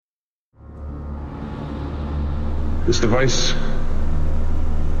This device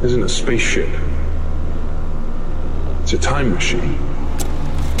isn't a spaceship. It's a time machine.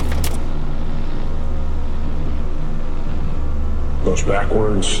 Goes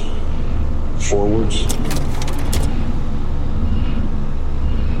backwards, forwards.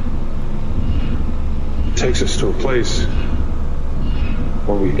 It takes us to a place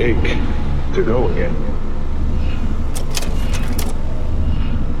where we ache to go again.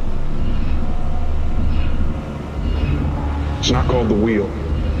 It's not called the wheel.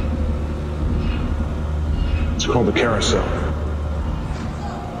 It's called the carousel.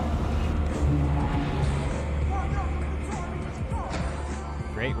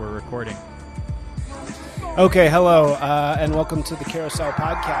 Great, we're recording. Okay, hello, and welcome to the Carousel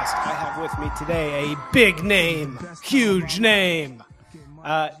Podcast. I have with me today a big name, huge name,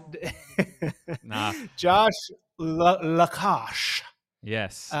 Josh Lekach.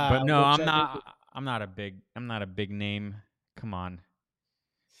 Yes, but no, I'm which not. I'm not a big name. Come on,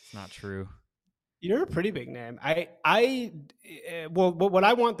 it's not true. You're a pretty big name. Well, what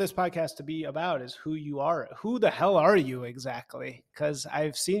I want this podcast to be about is who you are. Who the hell are you exactly? Because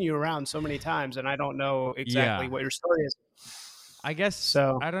I've seen you around so many times, and I don't know exactly what your story is. I guess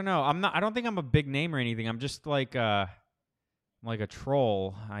so. I don't know. I don't think I'm a big name or anything. I'm just like a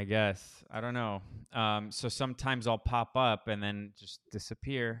troll, I guess. I don't know. So sometimes I'll pop up and then just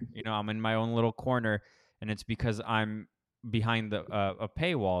disappear. You know, I'm in my own little corner, and it's because I'm behind a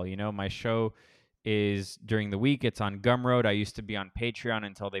paywall. You know, my show is during the week. It's on Gumroad. I used to be on Patreon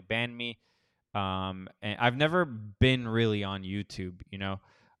until they banned me. And I've never been really on YouTube, you know,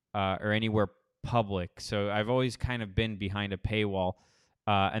 or anywhere public. So I've always kind of been behind a paywall.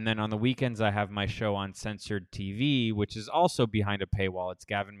 And then on the weekends, I have my show on Censored TV, which is also behind a paywall. It's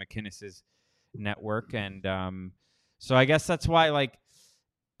Gavin McInnes's network. And so I guess that's why, like,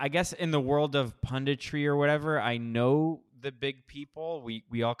 I guess in the world of punditry or whatever, I know the big people.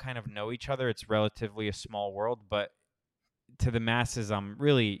 We all kind of know each other. It's relatively a small world, but to the masses, I'm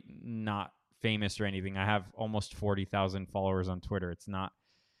really not famous or anything. I have almost 40,000 followers on Twitter. It's not,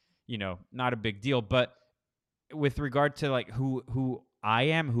 you know, not a big deal. But with regard to like who I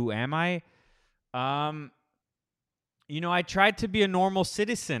am, who am I? You know, I tried to be a normal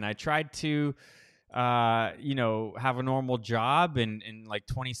citizen. I tried to you know, have a normal job. And in like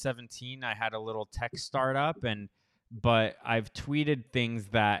 2017, I had a little tech startup, but I've tweeted things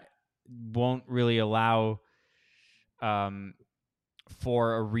that won't really allow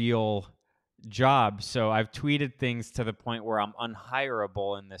for a real job. So I've tweeted things to the point where I'm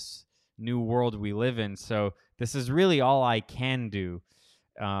unhireable in this new world we live in. So this is really all I can do.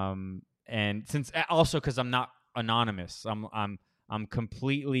 And since also because I'm not anonymous, I'm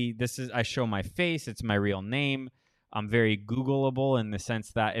completely, I show my face. It's my real name. I'm very Googleable in the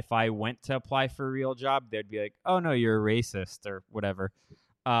sense that if I went to apply for a real job, they'd be like, oh no, you're a racist or whatever.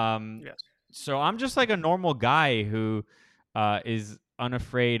 Yes. So I'm just like a normal guy who is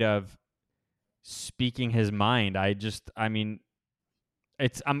unafraid of speaking his mind. I'm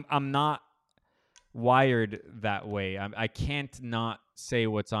not wired that way. I can't not say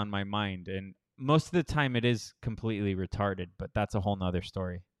what's on my mind. And most of the time it is completely retarded, but that's a whole nother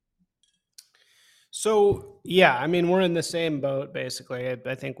story. So, yeah, I mean, we're in the same boat, basically.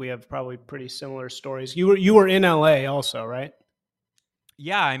 I think we have probably pretty similar stories. You were in LA also, right?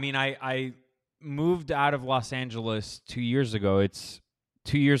 Yeah, I mean, I moved out of Los Angeles 2 years ago. It's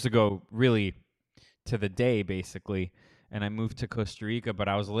 2 years ago, really, to the day, basically. And I moved to Costa Rica, but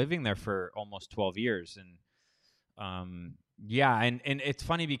I was living there for almost 12 years. And yeah, and it's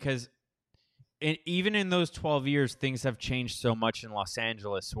funny because even in those 12 years, things have changed so much in Los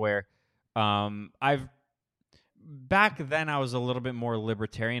Angeles where back then I was a little bit more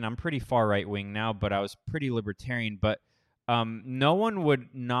libertarian. I'm pretty far right wing now, but I was pretty libertarian. But no one would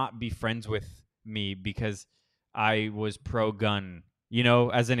not be friends with me because I was pro-gun, you know,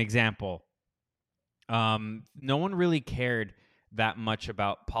 as an example. No one really cared that much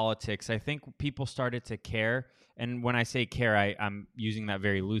about politics. I think people started to care. And when I say care, I'm using that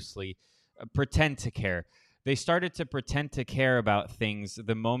very loosely. Pretend to care. They started to pretend to care about things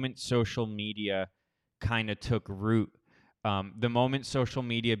the moment social media kind of took root. The moment social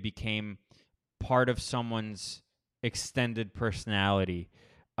media became part of someone's extended personality.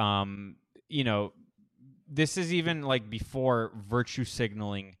 You know, this is even like before virtue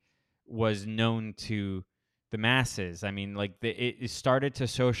signaling was known to the masses. I mean, like it started to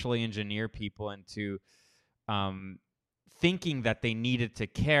socially engineer people into thinking that they needed to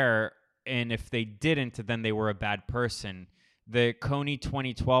care, and if they didn't, then they were a bad person. The Coney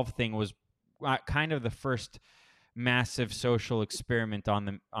 2012 thing was kind of the first massive social experiment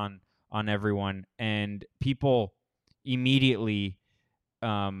on everyone, and people immediately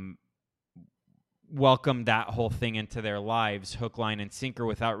welcome that whole thing into their lives, hook, line, and sinker,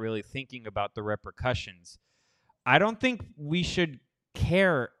 without really thinking about the repercussions. I don't think we should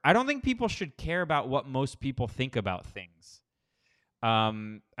care. I don't think people should care about what most people think about things.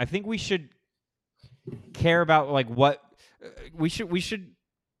 I think we should care about like what we should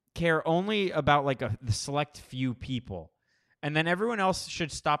care only about like the select few people, and then everyone else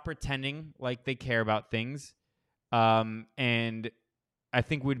should stop pretending like they care about things. And I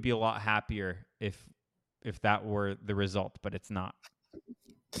think we'd be a lot happier if that were the result, but it's not.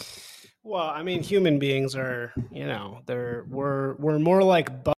 Well, I mean, human beings are, we're more like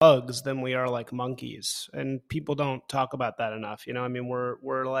bugs than we are like monkeys, and people don't talk about that enough. I mean,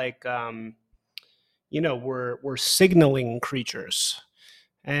 we're like, we're signaling creatures,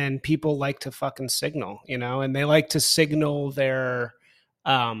 and people like to fucking signal, and they like to signal their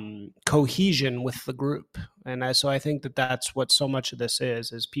cohesion with the group. And so I think that's what so much of this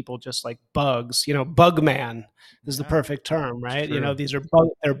is people just like bugs. Bug man is the perfect term, right? These are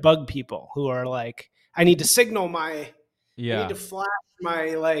they're bug people who are like, I need to signal I need to flash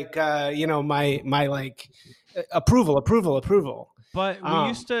my like my like approval. But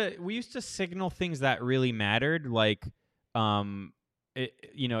we used to signal things that really mattered, like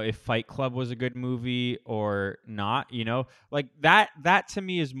if Fight Club was a good movie or not, like that to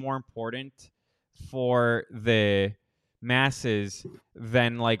me is more important for the masses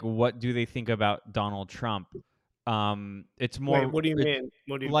than like what do they think about Donald Trump. It's more. Wait, what do you mean?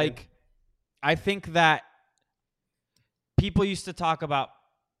 What do you mean? I think that people used to talk about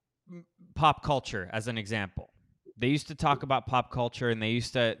pop culture as an example. They used to talk about pop culture, and they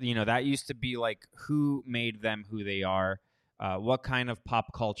used to, that used to be like who made them who they are, what kind of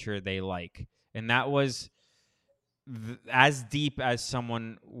pop culture they like. And that was as deep as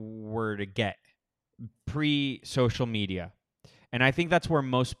someone were to get pre-social media. And I think that's where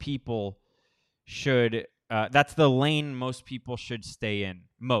most people should, that's the lane most people should stay in,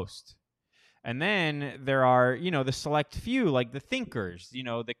 most. And then there are, the select few, like the thinkers,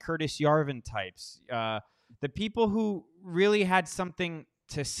 the Curtis Yarvin types, the people who really had something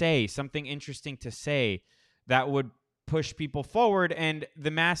to say, something interesting to say that would push people forward, and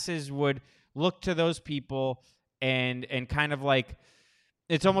the masses would look to those people and kind of like,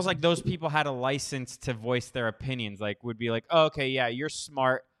 it's almost like those people had a license to voice their opinions, like would be like, oh, okay, yeah, you're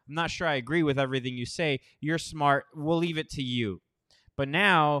smart. I'm not sure I agree with everything you say. You're smart. We'll leave it to you. But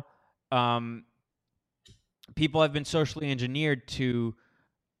now people have been socially engineered to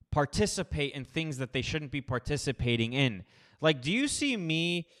participate in things that they shouldn't be participating in. Like, do you see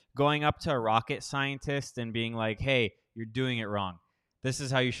me going up to a rocket scientist and being like, hey, you're doing it wrong. This is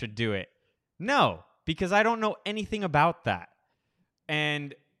how you should do it? No, because I don't know anything about that.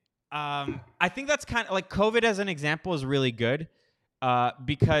 And I think that's kind of like COVID as an example is really good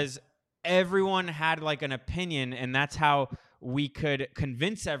because everyone had like an opinion, and that's how we could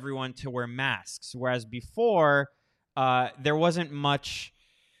convince everyone to wear masks. Whereas before, there wasn't much.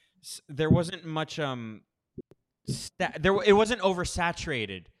 It wasn't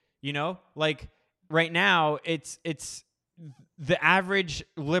oversaturated. Like right now, it's the average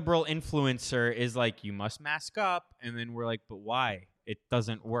liberal influencer is like, you must mask up, and then we're like, but why? It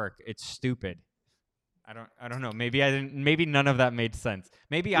doesn't work. It's stupid. I don't know. Maybe none of that made sense.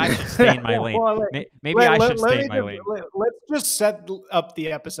 Maybe I should stay in my lane. I should stay in my lane. Let's just set up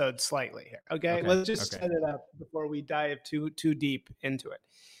the episode slightly here. Okay? Let's just set it up before we dive too deep into it.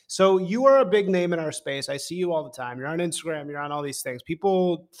 So you are a big name in our space. I see you all the time. You're on Instagram. You're on all these things.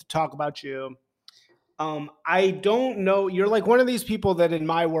 People talk about you. I don't know. You're like one of these people that in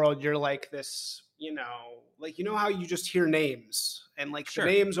my world, you're like this, like, how you just hear names and like the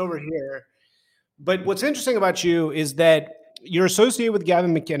names over here. But what's interesting about you is that you're associated with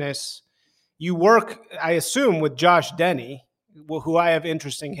Gavin McInnes. You work, I assume, with Josh Denny, who I have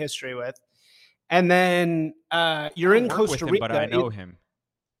interesting history with. And then you're in Costa Rica. But I know him.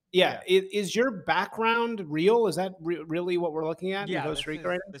 Yeah. Is your background real? Is that really what we're looking at in Costa Rica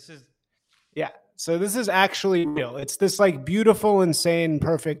right now? Yeah. So this is actually real. It's this like beautiful, insane,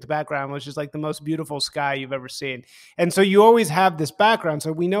 perfect background, which is like the most beautiful sky you've ever seen. And so you always have this background.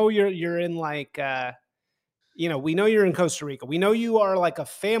 So we know you're in like, we know you're in Costa Rica. We know you are like a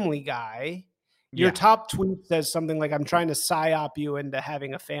family guy. Your top tweet says something like, I'm trying to psyop you into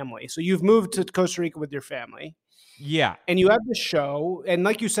having a family. So you've moved to Costa Rica with your family. Yeah. And you have the show. And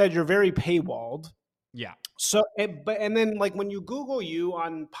like you said, you're very paywalled. Yeah. So, and then like when you Google you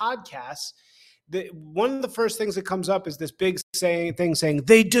on podcasts, one of the first things that comes up is this big thing saying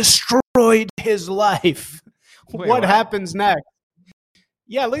they destroyed his life. What happens next?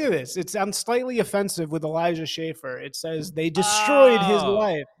 Yeah, look at this. It sounds slightly offensive with Elijah Schaefer. It says they destroyed his Oh,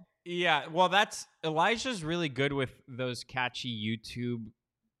 life. yeah. Well, that's Elijah's really good with those catchy YouTube,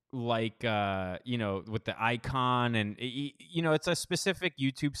 like with the icon, and it's a specific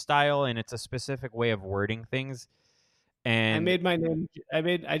YouTube style, and it's a specific way of wording things. I And made my name.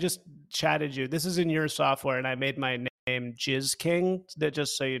 I just chatted you. This is in your software, and I made my name Jizz King. That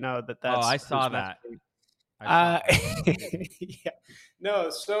just so you know that oh, that's I who's saw that. messaging. I saw that. Yeah, no.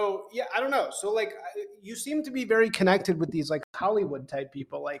 So yeah, I don't know. So like, you seem to be very connected with these like Hollywood type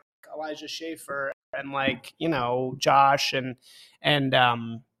people, like Elijah Schaefer and like Josh and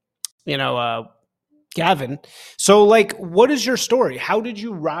Gavin. So like, what is your story? How did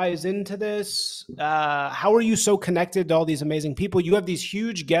you rise into this? How are you so connected to all these amazing people? You have these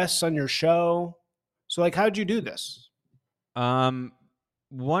huge guests on your show. So like, how did you do this? Um,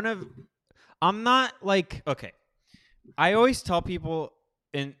 one of I'm not like okay. I always tell people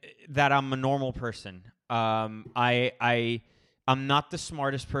that I'm a normal person. I'm not the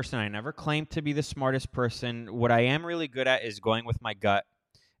smartest person. I never claimed to be the smartest person. What I am really good at is going with my gut,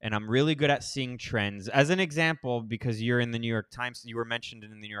 and I'm really good at seeing trends. As an example, because you're in the New York Times, you were mentioned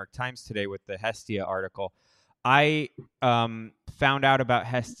in the New York Times today with the Hestia article. I found out about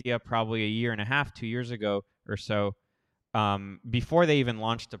Hestia probably a year and a half, 2 years ago or so, before they even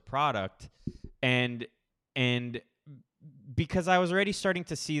launched a product, and and because I was already starting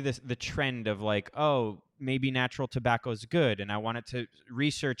to see the trend of like, oh, maybe natural tobacco is good, and I wanted to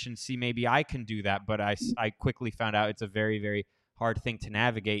research and see maybe I can do that, but I quickly found out it's a very, very hard thing to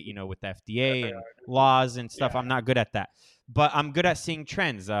navigate, with FDA and laws and stuff. Yeah. I'm not good at that, but I'm good at seeing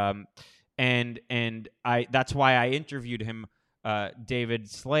trends. And I that's why I interviewed him,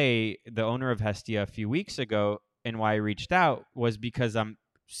 David Slay, the owner of Hestia, a few weeks ago, and why I reached out was because I'm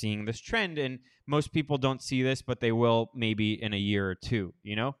seeing this trend, and most people don't see this, but they will maybe in a year or two.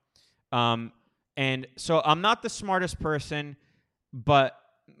 Um, and so I'm not the smartest person, but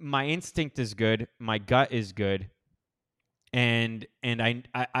my instinct is good, my gut is good, and I'm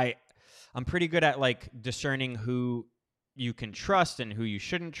pretty good at like discerning who you can trust and who you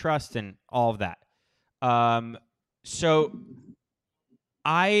shouldn't trust and all of that. So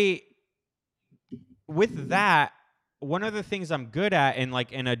I with that, one of the things I'm good at in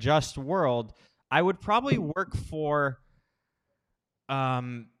like in a just world, I would probably work for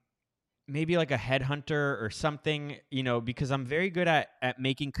um maybe like a headhunter or something, because I'm very good at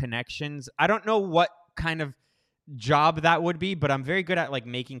making connections. I don't know what kind of job that would be, but I'm very good at like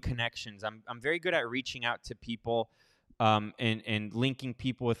making connections. I'm very good at reaching out to people, and linking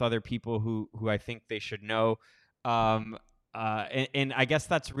people with other people who I think they should know. Um, and I guess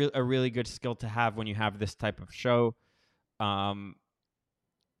that's a really good skill to have when you have this type of show. Um,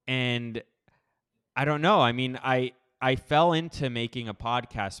 and I don't know. I mean, I fell into making a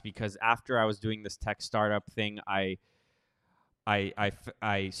podcast because after I was doing this tech startup thing, I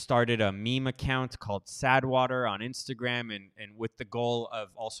started a meme account called Sad Water on Instagram, and with the goal of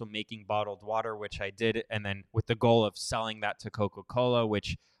also making bottled water, which I did, and then with the goal of selling that to Coca-Cola,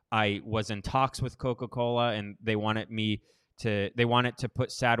 which I was in talks with Coca-Cola, and they wanted to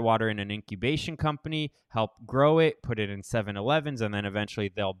put Sad Water in an incubation company, help grow it, put it in 7-Elevens, and then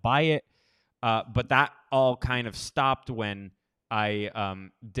eventually they'll buy it. But that all kind of stopped when I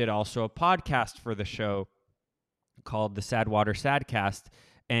did also a podcast for the show called the Sad Water Sadcast,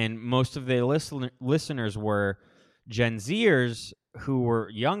 and most of the listeners were Gen Zers who were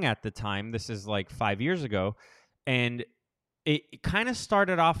young at the time. This is like 5 years ago, and it kind of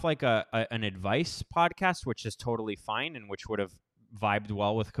started off like an advice podcast, which is totally fine and which would have vibed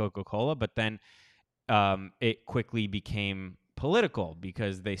well with Coca-Cola, but then it quickly became political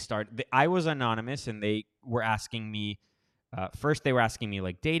because I was anonymous, and they were asking me first they were asking me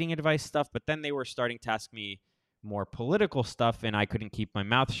like dating advice stuff, but then they were starting to ask me more political stuff, and I couldn't keep my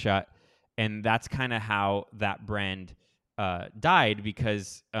mouth shut. And that's kind of how that brand died,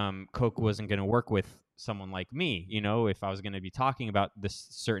 because Coke wasn't going to work with someone like me, if I was going to be talking about the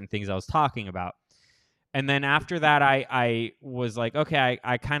certain things I was talking about. And then after that, I was like, okay,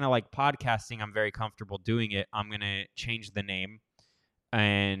 I kind of like podcasting. I'm very comfortable doing it. I'm going to change the name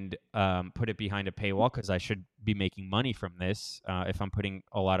and put it behind a paywall, because I should be making money from this if I'm putting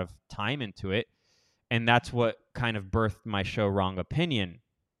a lot of time into it. And that's what kind of birthed my show, Wrong Opinion.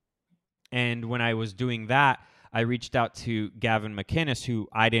 And when I was doing that, I reached out to Gavin McInnes, who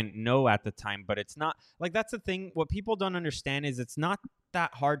I didn't know at the time. But it's not like, that's the thing. What people don't understand is it's not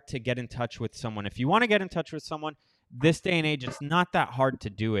that hard to get in touch with someone. If you want to get in touch with someone, this day and age, it's not that hard to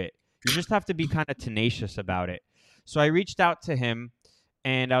do it. You just have to be kind of tenacious about it. So I reached out to him,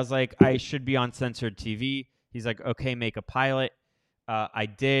 and I was like, I should be on Censored TV. He's like, okay, make a pilot. I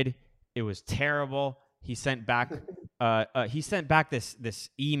did. It was terrible. He sent back this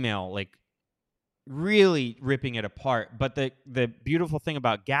email, like really ripping it apart. But the beautiful thing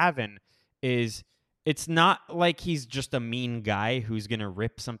about Gavin is it's not like he's just a mean guy who's gonna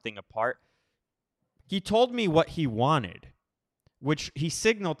rip something apart. He told me what he wanted, which he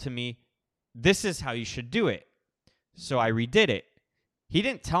signaled to me, this is how you should do it. So I redid it. He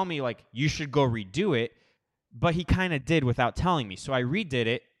didn't tell me, like, you should go redo it, but he kind of did without telling me. So I redid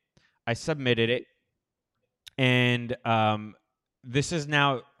it. I submitted it. And this is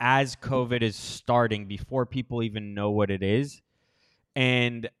now as COVID is starting, before people even know what it is.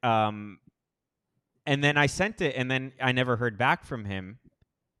 And then I sent it, and then I never heard back from him.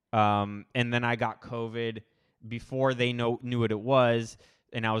 And then I got COVID before they knew what it was,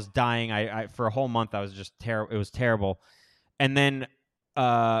 and I was dying. I for a whole month I was just terrible. It was terrible. And then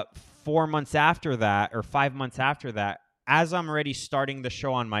 4 months after that, or 5 months after that, as I'm already starting the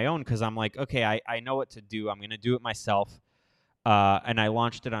show on my own, because I'm like, okay, I know what to do. I'm going to do it myself. And I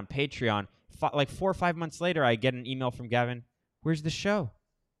launched it on Patreon. Like 4 or 5 months later, I get an email from Gavin, where's the show?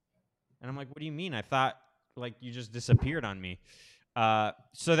 And I'm like, what do you mean? I thought, like, you just disappeared on me.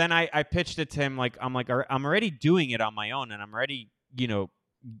 So then I pitched it to him. Like, I'm already doing it on my own, and I'm already,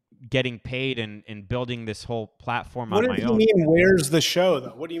 getting paid and building this whole platform on my own. What does he mean, where's the show,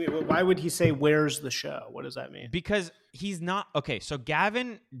 though? What do you mean? Why would he say, where's the show? What does that mean? Because he's not... Okay, so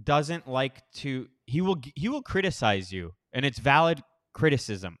Gavin doesn't like to... He will criticize you, and it's valid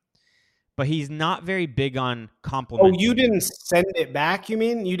criticism. But he's not very big on complimenting. Oh, you didn't send it back, you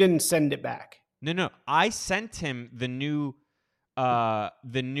mean? You didn't send it back? No. I sent him the new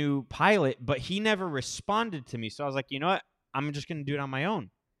pilot, but he never responded to me. So I was like, you know what? I'm just going to do it on my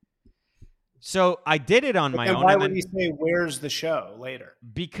own. So I did it on my own. Why would he say, where's the show later?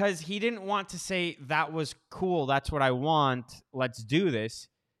 Because he didn't want to say, that was cool, that's what I want, let's do this.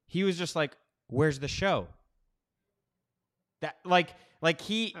 He was just like, where's the show? That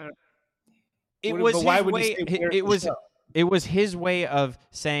he... It was his way of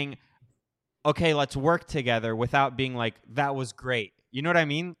saying, okay, let's work together, without being like, that was great. You know what I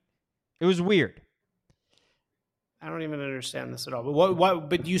mean? It was weird. I don't even understand this at all. But what?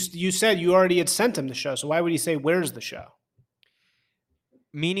 But you said you already had sent him the show, so why would he say, where's the show?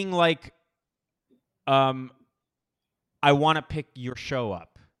 Meaning, like, I want to pick your show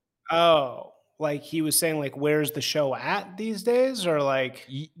up. Oh, like he was saying, like, where's the show at these days? Or like,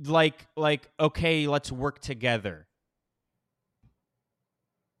 okay, let's work together.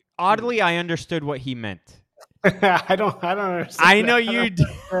 Oddly, I understood what he meant. I don't understand. I know you do.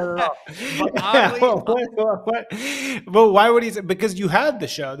 But why would he say? Because you had the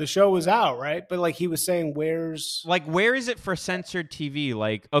show. The show was out, right? But like he was saying, where is it for censored TV?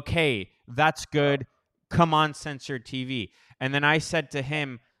 Like, okay, that's good. Come on, censored TV. And then I said to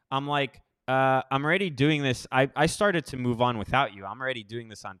him, I'm like, I'm already doing this. I started to move on without you. I'm already doing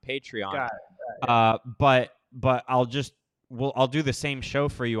this on Patreon. Got it. But I'll do the same show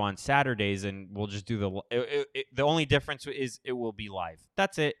for you on Saturdays, and we'll just do the only difference is it will be live.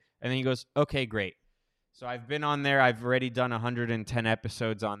 That's it. And then he goes, okay, great. So I've been on there. I've already done 110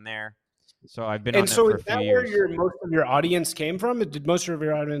 episodes on there. So I've been on there for a few years. And so is that where most of your audience came from? Did most of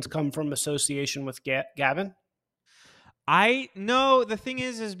your audience come from association with Gavin? No, the thing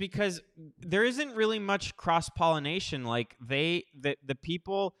is because there isn't really much cross-pollination. Like the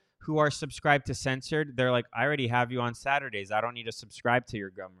people who are subscribed to Censored, they're like, I already have you on Saturdays. I don't need to subscribe to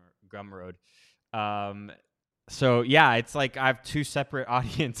your Gumroad. So yeah, it's like I have two separate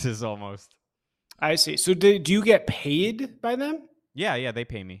audiences almost. I see. So do you get paid by them? Yeah, they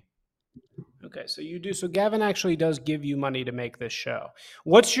pay me. Okay, so you do. So Gavin actually does give you money to make this show.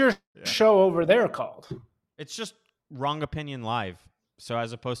 What's your show over there called? It's just Wrong Opinion Live. So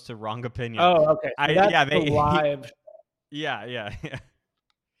as opposed to Wrong Opinion. Oh, okay. So that's live. Yeah.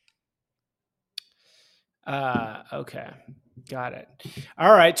 Okay. Got it.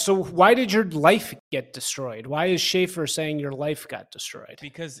 All right. So why did your life get destroyed? Why is Schaefer saying your life got destroyed?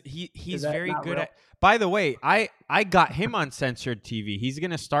 Because he's very good at... By the way, I got him on Censored TV. He's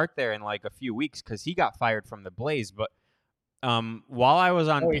going to start there in like a few weeks because he got fired from the Blaze. But while I was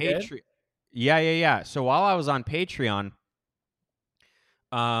on Patreon... Yeah. So while I was on Patreon,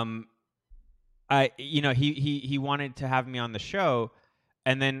 he wanted to have me on the show.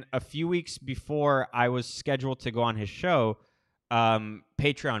 And then a few weeks before I was scheduled to go on his show,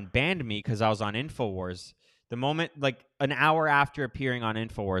 Patreon banned me because I was on InfoWars. The moment, like an hour after appearing on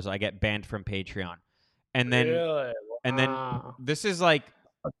InfoWars, I get banned from Patreon. And then, really? And then this is like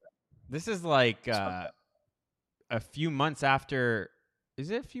a few months after. Is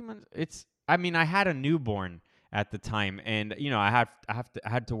it a few months? I had a newborn, at the time, and I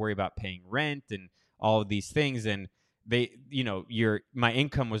had to worry about paying rent and all of these things, and my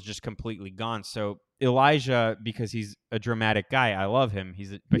income was just completely gone. So Elijah, because he's a dramatic guy, I love him.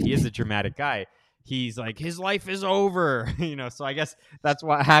 But he is a dramatic guy. He's like, his life is over, So I guess that's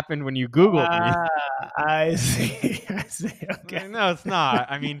what happened when you Googled me. I see. I see. Okay. No, it's not.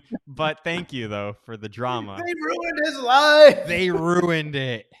 I mean, but thank you though for the drama. They ruined his life. They ruined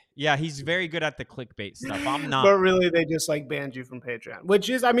it. Yeah, he's very good at the clickbait stuff. I'm not. But really, they just like banned you from Patreon, which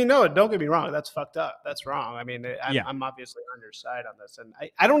is, I mean, no, don't get me wrong. That's fucked up. That's wrong. I mean, I'm obviously on your side on this. And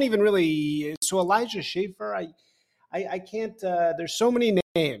I don't even really, so Elijah Schaefer, I can't, there's so many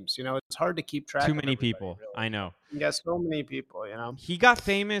names, it's hard to keep track Too of many everybody, people. really. I know. Yeah, so many people, He got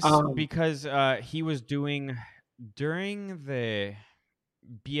famous because he was doing, during the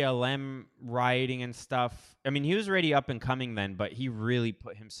BLM rioting and stuff. I mean, he was already up and coming then, but he really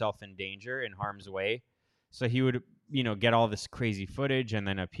put himself in danger, in harm's way. So he would, get all this crazy footage and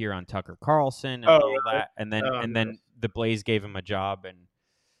then appear on Tucker Carlson and all that. And then the Blaze gave him a job, and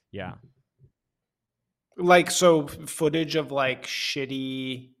yeah. Like, so footage of like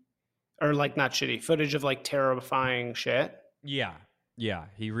shitty, or like not shitty, footage of like terrifying shit. Yeah. Yeah.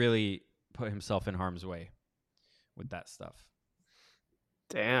 He really put himself in harm's way with that stuff.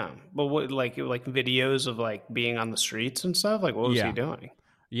 Damn. But what, like videos of like being on the streets and stuff? Like, what was he doing?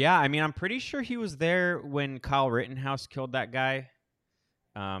 Yeah, I mean, I'm pretty sure he was there when Kyle Rittenhouse killed that guy.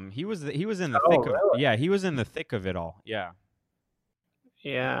 He was in the thick of really? Yeah, he was in the thick of it all. Yeah.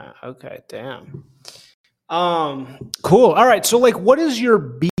 Yeah. Okay. Damn. Cool. All right. So like, what is your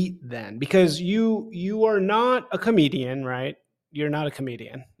beat then? Because you are not a comedian, right? You're not a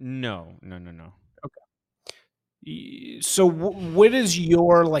comedian. No. Okay. So what is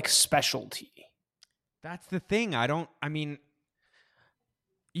your like specialty? That's the thing. I'm a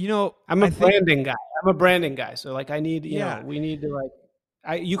branding guy. I'm a branding guy. So like, I need, we need to like,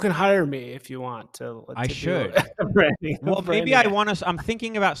 you can hire me if you want to. I should. Branding. Well, maybe I want to. I'm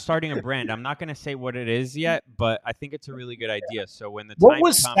thinking about starting a brand. I'm not going to say what it is yet, but I think it's a really good idea. So when the what time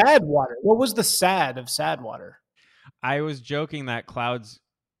was comes, Sad Water? What was the sad of Sad Water? I was joking that clouds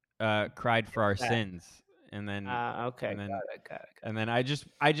cried for our sins, and then okay, and then, got it. And then I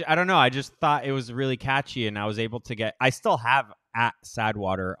don't know. I just thought it was really catchy, and I was able to get. I still have @Sad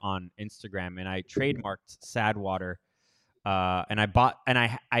Water on Instagram, and I trademarked Sad Water. And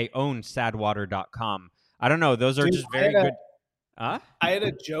I own sadwater.com. I don't know. Those are just very good. I had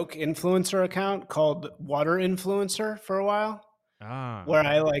a joke influencer account called Water Influencer for a while, where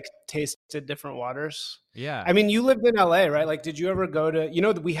I like tasted different waters. Yeah. I mean, you lived in LA, right? Like, did you ever go to,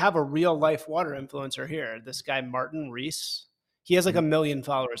 we have a real life water influencer here. This guy, Martin Reese. He has like 1 million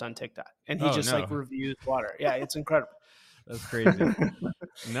followers on TikTok, and he like reviews water. Yeah, it's incredible. That's crazy.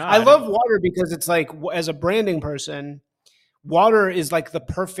 No, I love water because it's like, as a branding person, water is like the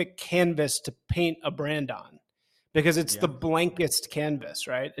perfect canvas to paint a brand on, because it's the blankest canvas,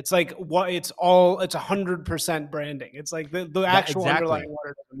 right? It's like it's 100% branding. It's like the actual underlying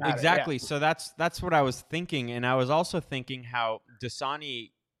water doesn't matter. Exactly. Yeah. So that's what I was thinking, and I was also thinking how Dasani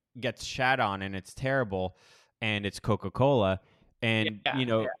gets shat on, and it's terrible, and it's Coca-Cola, and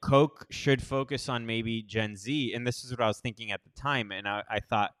Coke should focus on maybe Gen Z, and this is what I was thinking at the time, and I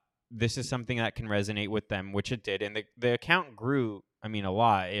thought, this is something that can resonate with them, which it did. And the account grew, a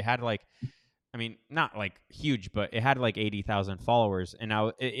lot. It had not like huge, but it had like 80,000 followers. And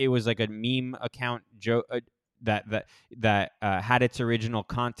it was like a meme account that had its original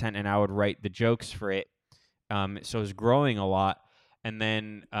content, and I would write the jokes for it. So it was growing a lot. And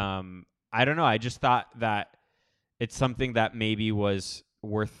then, I don't know. I just thought that it's something that maybe was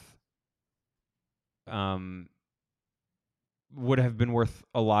worth, would have been worth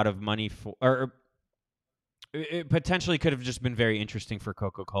a lot of money for, or it potentially could have just been very interesting for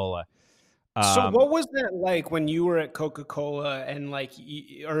Coca-Cola. So what was that like when you were at Coca-Cola and like,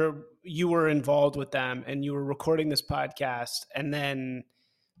 or you were involved with them and you were recording this podcast, and then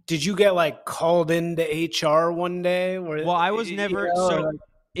did you get like called into HR one day? Well, I was never,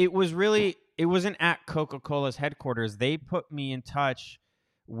 it wasn't at Coca-Cola's headquarters. They put me in touch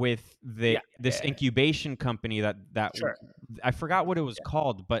with this incubation company that sure. I forgot what it was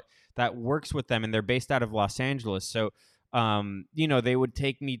called, but that works with them, and they're based out of Los Angeles. So, they would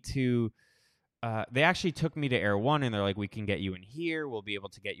take me to, they actually took me to Air One, and they're like, we can get you in here. We'll be able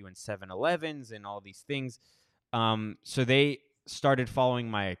to get you in 7-Elevens and all these things. So they started following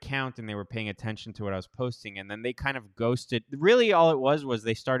my account, and they were paying attention to what I was posting, and then they kind of ghosted. Really, all it was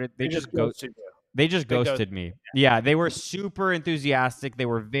they just ghosted you. They just ghosted me. Yeah, they were super enthusiastic. They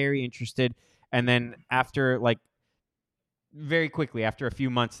were very interested. And then after, very quickly, after a few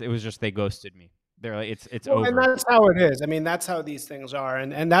months, it was just they ghosted me. They're like, it's Well, and over. that's how it is. I mean, that's how these things are.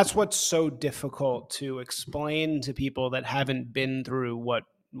 And that's what's so difficult to explain to people that haven't been through what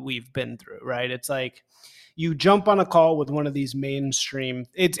we've been through, right? It's like you jump on a call with one of these mainstream,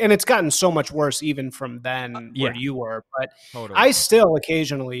 it's gotten so much worse even from then where Yeah, you were, but totally. I still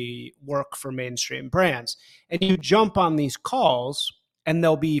occasionally work for mainstream brands. And you jump on these calls and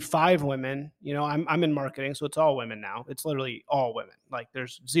there'll be 5 women. You know, I'm in marketing, so it's all women now. It's literally all women. Like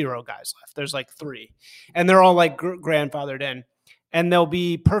there's 0 guys left. There's like 3, and they're all like grandfathered in, and there'll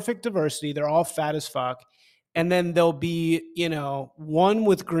be perfect diversity. They're all fat as fuck, and then there'll be, you know, one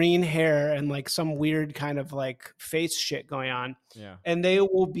with green hair and like some weird kind of like face shit going on, Yeah. and they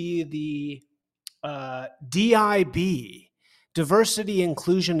will be the DIB, diversity,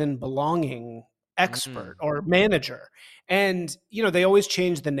 inclusion, and belonging expert or manager. And, you know, they always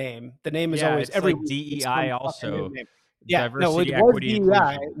change the name. The name is Yeah, always it's every like week. It's DEI some fucking new also. name. Yeah, no, it Diversity, was equity, DEI.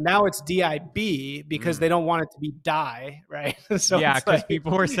 inclusion. Now it's DIB because they don't want it to be die, right? So Yeah, it's because like,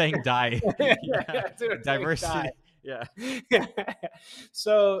 people were saying die. Yeah, dude, it's like diversity. die. Yeah.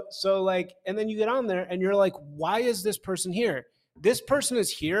 So like, and then you get on there and you're like, why is this person here? This person is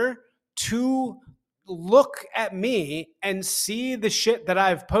here to look at me and see the shit that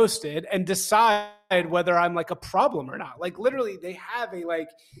I've posted and decide whether I'm like a problem or not. Like literally they have a like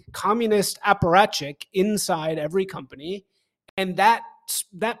communist apparatchik inside every company, and that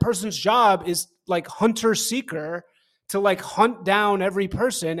person's job is like hunter seeker, to like hunt down every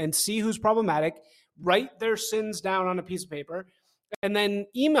person and see who's problematic, write their sins down on a piece of paper, and then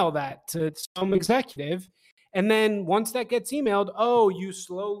email that to some executive. And then once that gets emailed, oh, you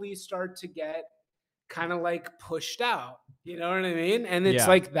slowly start to get kind of like pushed out. You know what I mean? And it's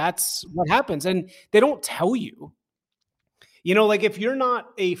like, that's what happens. And they don't tell you, you know, like if you're not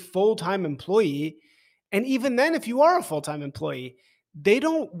a full-time employee, and even then, if you are a full-time employee, they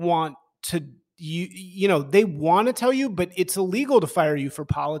don't want to, you know, they want to tell you, but it's illegal to fire you for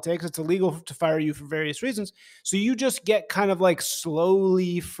politics. It's illegal to fire you for various reasons. So you just get kind of like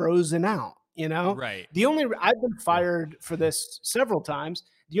slowly frozen out, you know? Right. I've been fired for this several times.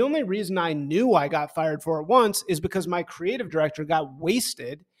 The only reason I knew I got fired for it once is because my creative director got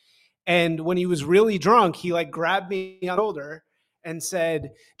wasted. And when he was really drunk, he like grabbed me on the shoulder and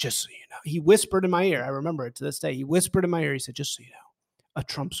said, just so you know, he whispered in my ear. I remember it to this day. He whispered in my ear. He said, just so you know, a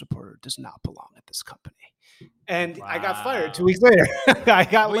Trump supporter does not belong at this company. And I got fired 2 weeks later. I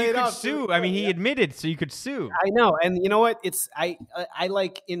got laid off. Sue. I mean, he admitted, so you could sue. I know. And you know what? I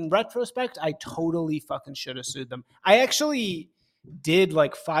like, in retrospect, I totally fucking should have sued them. I actually did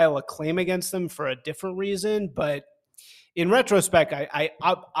like file a claim against them for a different reason, but in retrospect, I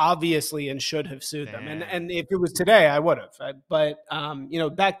obviously and should have sued them. And if it was today, I would have. But you know,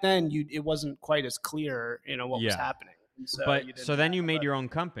 back then, it wasn't quite as clear, you know, what was happening. So then you made your own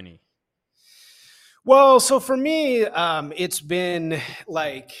company. Well, so for me, it's been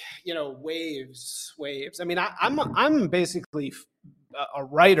like, you know, waves. I mean, I'm basically a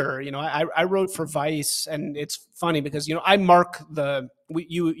writer. You know, I wrote for Vice, and it's funny because, you know, I mark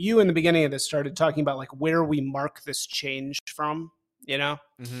you in the beginning of this started talking about like where we mark this change from, you know,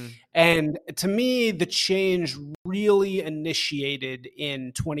 and to me, the change really initiated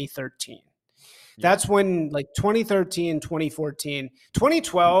in 2013. That's when, like 2013, 2014,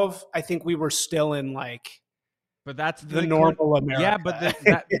 2012, I think we were still in like, but that's the normal America. Yeah,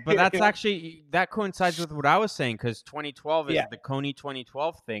 but that's actually, that coincides with what I was saying, because 2012 is the Coney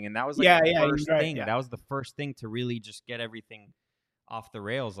 2012 thing, and that was like the first thing. That was the first thing to really just get everything off the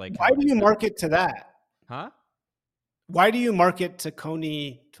rails. Like, why do you mark it to that? Huh? Why do you mark it to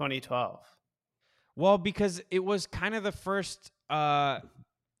Coney 2012? Well, because it was kind of the first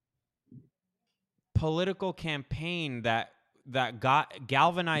political campaign that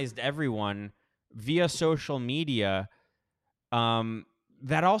galvanized everyone via social media,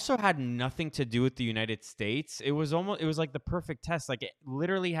 that also had nothing to do with the United States. It was like the perfect test. Like, it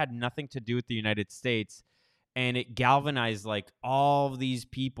literally had nothing to do with the United States, and it galvanized like all of these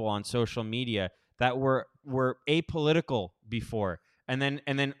people on social media that were apolitical before, and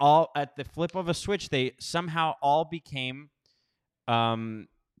then all at the flip of a switch, they somehow all became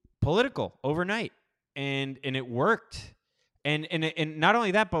political overnight. And it worked, and not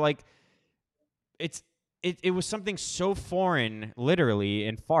only that, but like it was something so foreign, literally,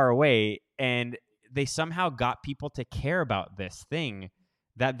 and far away, and they somehow got people to care about this thing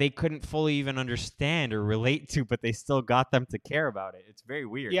that they couldn't fully even understand or relate to, but they still got them to care about it. It's very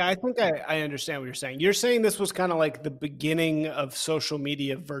weird. Yeah, I think I understand what you're saying. You're saying this was kind of like the beginning of social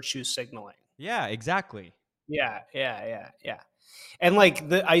media virtue signaling. Yeah, exactly. Yeah. And like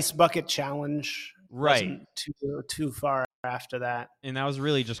the ice bucket challenge, right? Wasn't too far after that. And that was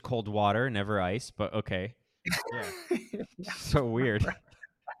really just cold water, never ice, but okay. Yeah. So weird.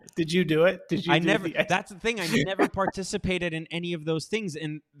 Did you do it? Did you I do never, the ice? that's the thing. I never participated in any of those things.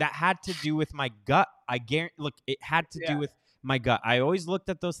 And that had to do with my gut. I guarantee, look, it had to do with my gut. I always looked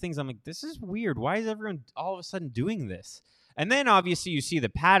at those things. I'm like, this is weird. Why is everyone all of a sudden doing this? And then obviously you see the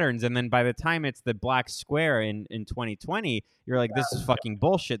patterns. And then by the time it's the black square in 2020, you're like, this is fucking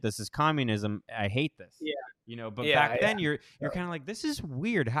bullshit. This is communism. I hate this. Yeah. You know, but back then you're kind of like, this is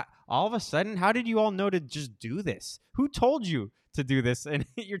weird. How, all of a sudden, how did you all know to just do this? Who told you to do this? And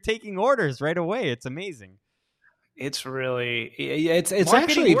you're taking orders right away. It's amazing. It's really, it's Marketing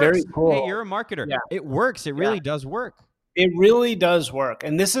actually works. very cool. Hey, you're a marketer. Yeah. It works. It really does work. It really does work.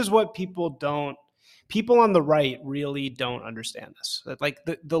 And this is what people on the right really don't understand this. Like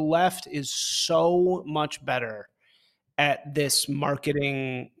the left is so much better at this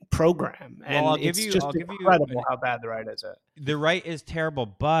marketing program. And Well, it's just incredible how bad the right is at it. The right is terrible,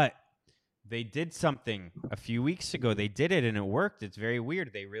 but they did something a few weeks ago. They did it and it worked. It's very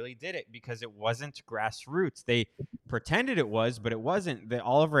weird. They really did it because it wasn't grassroots. They pretended it was, but it wasn't. The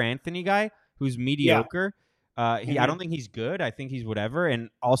Oliver Anthony guy, who's mediocre, I don't think he's good. I think he's whatever. And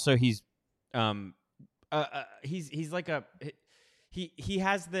also he's like a he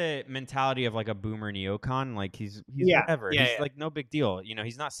has the mentality of like a boomer neocon. Like he's whatever. He's like no big deal. You know,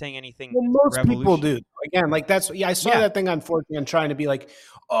 he's not saying anything. Well, most people do. Again, like that's I saw that thing on 4chan trying to be like,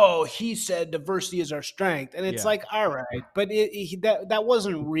 oh, he said diversity is our strength, and it's like, all right, but that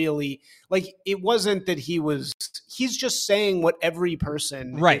wasn't really like it wasn't that he's just saying what every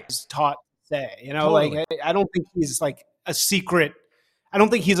person is taught to say. You know, like I don't think he's like a secret. I don't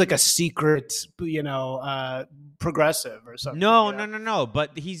think he's like a secret, progressive or something. No.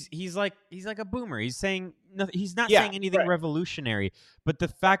 But he's like a boomer. He's saying he's not saying anything revolutionary. But the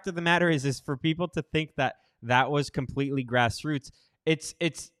fact of the matter is for people to think that was completely grassroots. It's.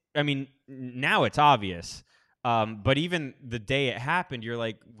 I mean, now it's obvious. But even the day it happened, you're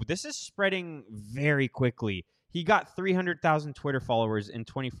like, this is spreading very quickly. He got 300,000 Twitter followers in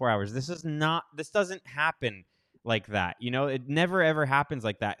 24 hours. This doesn't happen like that. You know, it never ever happens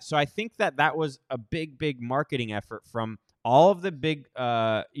like that. So I think that was a big marketing effort from all of the big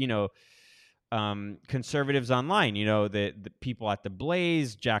conservatives online, you know, the people at the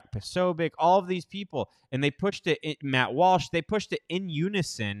Blaze, Jack Posobiec, all of these people, and they pushed it, Matt Walsh, they pushed it in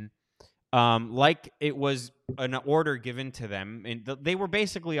unison, like it was an order given to them, and they were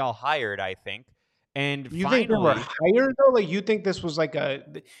basically all hired, I think. And you think they were hired though? Like you think this was like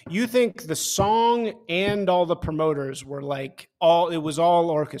you think the song and all the promoters were like it was all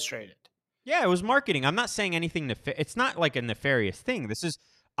orchestrated? Yeah, it was marketing. I'm not saying anything it's not like a nefarious thing. This is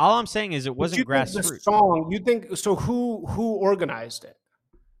all I'm saying is it wasn't grassroots. The song, you think so? Who organized it?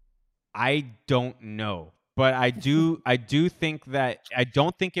 I don't know, but I do think that I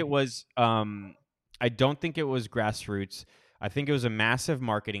don't think it was grassroots. I think it was a massive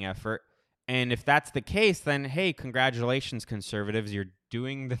marketing effort. And if that's the case, then hey, congratulations, conservatives! You're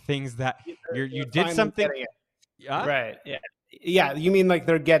doing the things that you did something. Right? Yeah. You mean like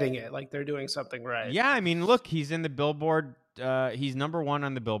they're getting it? Like they're doing something right? Yeah. I mean, look, he's in the Billboard. He's number 1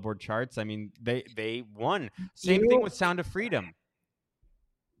 on the Billboard charts. I mean, they won. Same thing with Sound of Freedom.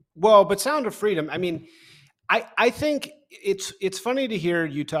 Well, but Sound of Freedom. I mean, I think it's funny to hear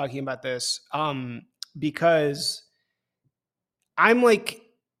you talking about this because I'm like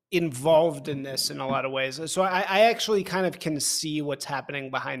involved in this in a lot of ways. So I actually kind of can see what's happening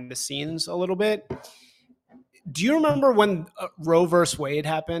behind the scenes a little bit. Do you remember when Roe versus Wade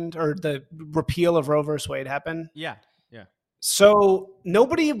happened, or the repeal of Roe versus Wade happened? Yeah. So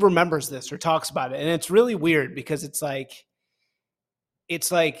nobody remembers this or talks about it. And it's really weird because it's like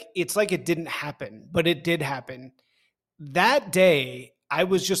it didn't happen, but it did happen. That day, I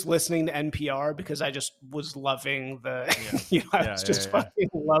was just listening to NPR because I just was loving fucking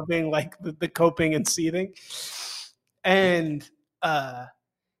loving like the coping and seething. And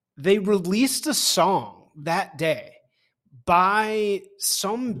they released a song that day by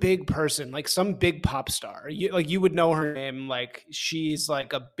some big person, like some big pop star. You would know her name. Like she's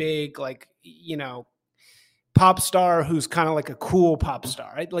like a big, like, you know, pop star who's kind of like a cool pop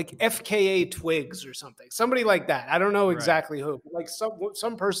star, right? Like FKA Twigs or something, somebody like that. I don't know exactly who, but like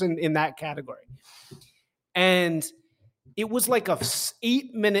some person in that category. And it was like a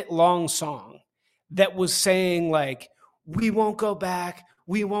 8-minute long song that was saying like, we won't go back.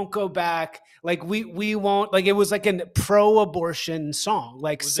 We won't go back. Like we won't, like, it was like a pro-abortion song,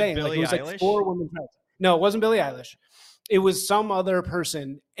 like saying like, it was like for women's rights. No, it wasn't Billie Eilish. It was some other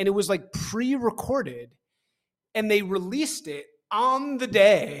person. And it was like pre-recorded. And they released it on the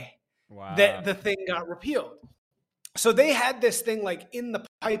day that the thing got repealed. So they had this thing like in the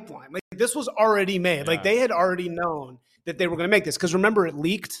pipeline. Like this was already made. Like they had already known that they were going to make this, because remember, it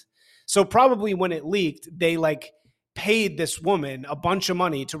leaked. So probably when it leaked, they like paid this woman a bunch of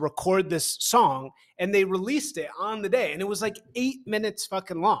money to record this song, and they released it on the day, and it was like 8 minutes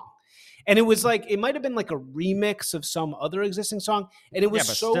fucking long. And it was like, it might have been like a remix of some other existing song, and it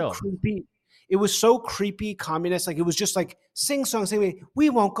was so creepy. It was so creepy, communist. Like it was just like sing song, saying, "We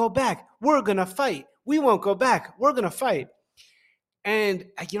won't go back. We're gonna fight. We won't go back. We're gonna fight." And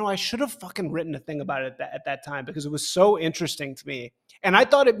I should have fucking written a thing about it at that time, because it was so interesting to me. And I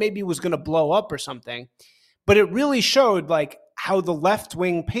thought it maybe was gonna blow up or something, but it really showed like how the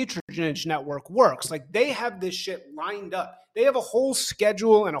left-wing patronage network works. Like they have this shit lined up. They have a whole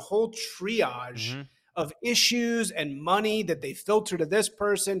schedule and a whole triage of issues and money that they filter to this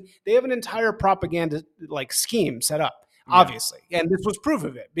person. They have an entire propaganda like scheme set up, obviously. And this was proof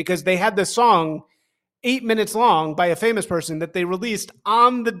of it, because they had this song 8 minutes long by a famous person that they released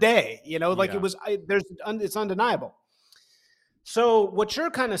on the day, it's undeniable. So what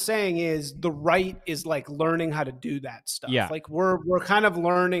you're kind of saying is the right is like learning how to do that stuff. Yeah. Like we're kind of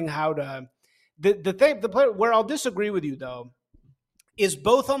learning how to, where I'll disagree with you though, is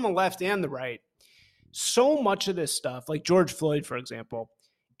both on the left and the right. So much of this stuff, like George Floyd, for example,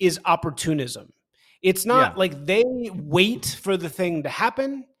 is opportunism. It's not like they wait for the thing to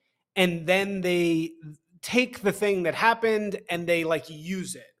happen and then they take the thing that happened and they like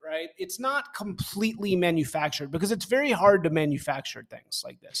use it, right? It's not completely manufactured, because it's very hard to manufacture things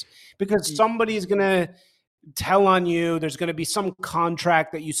like this, because somebody's going to tell on you. There's going to be some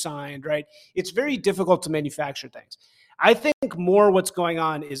contract that you signed, right? It's very difficult to manufacture things. I think more what's going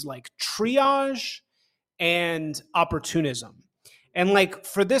on is like triage and opportunism. And like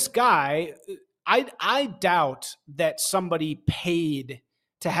for this guy, I doubt that somebody paid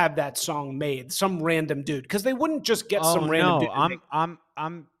to have that song made, some random dude, because they wouldn't just get some random dude.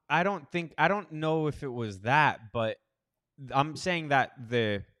 I don't know if it was that, but I'm saying that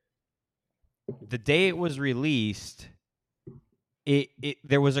the day it was released,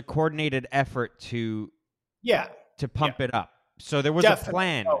 there was a coordinated effort to pump it up. So there was a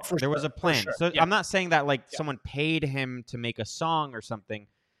plan. There was a plan. Sure. So I'm not saying that like someone paid him to make a song or something.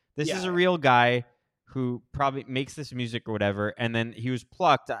 This is a real guy who probably makes this music or whatever, and then he was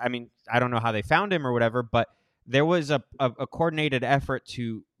plucked. I mean, I don't know how they found him or whatever, but there was a coordinated effort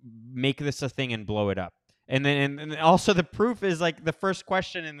to make this a thing and blow it up. And then and also the proof is like the first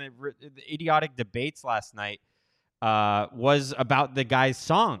question in the idiotic debates last night was about the guy's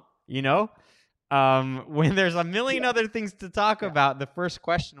song, when there's a million other things to talk about, the first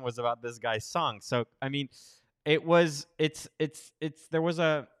question was about this guy's song. So, I mean, there was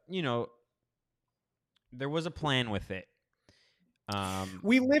a plan with it. I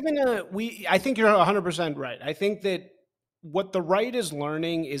think you're 100% right. I think that what the right is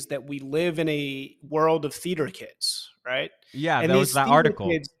learning is that we live in a world of theater kids, right? Yeah, and that was that article.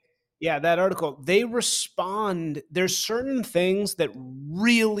 That article. They respond. There's certain things that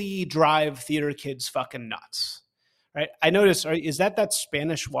really drive theater kids fucking nuts, right? I noticed. Is that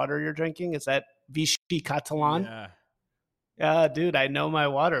Spanish water you're drinking? Is that Vichy Catalan? Yeah, dude, I know my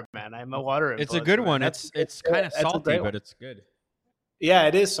water, man. I'm a water. It's a good one. It's kind of salty, but it's good. Yeah,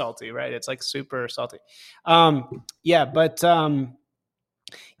 it is salty, right? It's like super salty. I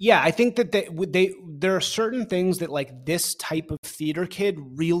think that there are certain things that like this type of theater kid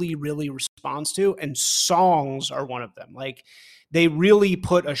really, really responds to, and songs are one of them. Like they really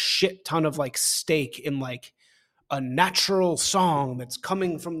put a shit ton of like stake in like a natural song that's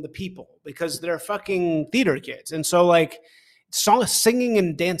coming from the people, because they're fucking theater kids. And so like singing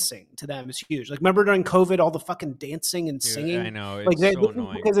and dancing to them is huge. Like remember during COVID, all the fucking dancing and singing? I know. It's like so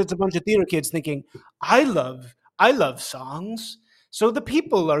annoying. Because it's a bunch of theater kids thinking, I love songs, so the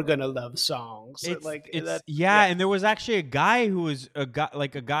people are gonna love songs. And there was actually a guy who was a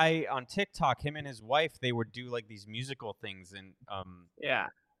guy on TikTok. Him and his wife, they would do like these musical things, and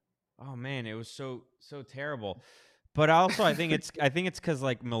oh man, it was so terrible. But also, I think it's because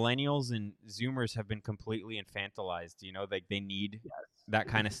like millennials and Zoomers have been completely infantilized. Like they need that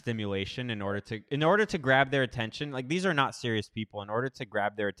kind of stimulation in order to grab their attention. Like these are not serious people. In order to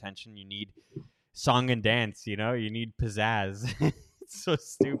grab their attention, you need song and dance. You need pizzazz. It's so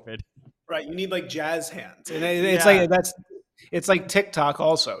stupid. Right, you need like jazz hands, and it's like TikTok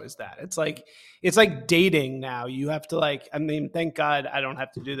also is that. It's like dating now. You have to like. I mean, thank God I don't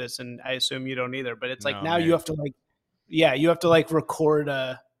have to do this, and I assume you don't either. But it's like now you have to like. Yeah, you have to like record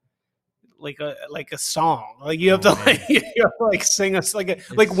a song. Like you have to sing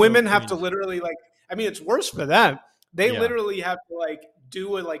like women have to literally like. I mean, it's worse for them. They literally have to like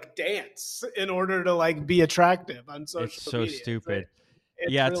do a like dance in order to like be attractive on social It's so media. stupid.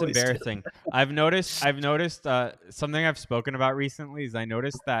 It's Yeah, it's really embarrassing. I've noticed something I've spoken about recently is I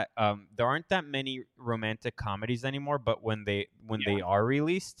noticed that there aren't that many romantic comedies anymore, but when they are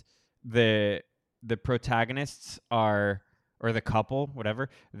released, the protagonists are, or the couple, whatever,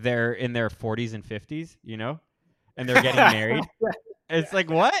 they're in their 40s and 50s, and they're getting married. It's like,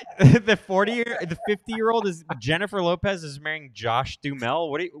 what? The 50-year-old is Jennifer Lopez is marrying Josh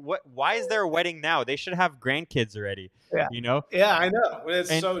Duhamel. Why is there a wedding now? They should have grandkids already, Yeah. you know? Yeah, I know.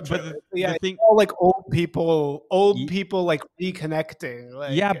 It's And so true. but Yeah, the it's thing, all like old people like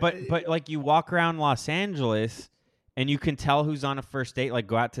reconnecting. yeah, Like, but like you walk around Los Angeles and you can tell who's on a first date, like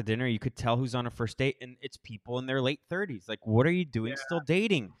go out to dinner, you could tell who's on a first date, and it's people in their late 30s. Like, what are you doing yeah, still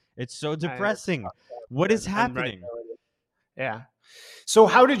dating? It's so I know. depressing. What is I'm right happening? there with you. Yeah. So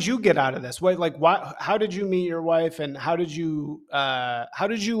how did you get out of this? Why how did you meet your wife, and how did you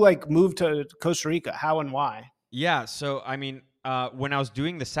like move to Costa Rica? How and why? Yeah, so I mean, when I was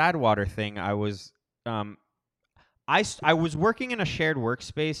doing the sad water thing, um, I was working in a shared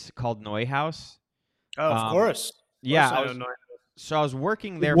workspace called Neuhaus. Oh, of Um, course. Of yeah, course I don't know. so I was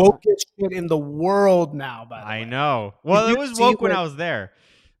working The there for. wokest shit in the world now, by the I way. know. Did Well, you it was see woke when where I was there,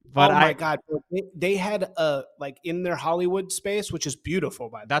 but oh my God, bro. They had a like in their Hollywood space, which is beautiful,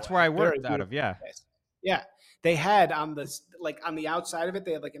 by the that's way, where I very worked out of. beautiful Yeah, space. Yeah, they had on this like on the outside of it,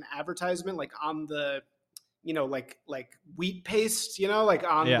 they had like an advertisement, like on the like wheat paste, like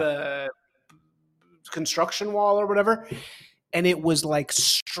on yeah. the construction wall or whatever, and it was like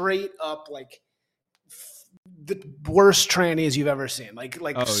straight up like the worst trannies you've ever seen. Like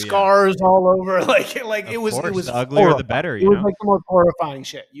Oh yeah. scars all over. Like Of it was course, the uglier the horrifying. better. It was like the most horrifying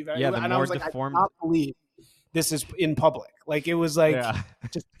shit you've ever. Yeah, the And I more was like, I deformed. cannot believe this is in public. Like it was like Yeah.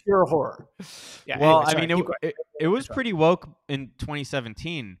 just pure horror. Yeah. Well, Anyway, I sorry. mean, Keep going. it was pretty woke in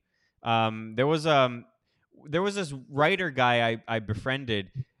 2017. There was this writer guy I befriended,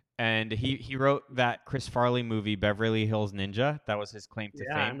 and he wrote that Chris Farley movie Beverly Hills Ninja. That was his claim to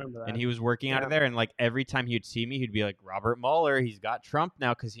Yeah, I fame. remember And that. he was working out Yeah. of there, and like every time he'd see me, he'd be like, Robert Mueller, he's got Trump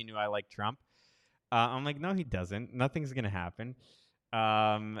now, because he knew I liked Trump. I'm like, no, he doesn't. Nothing's gonna happen.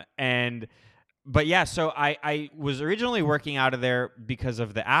 And but yeah, so I was originally working out of there because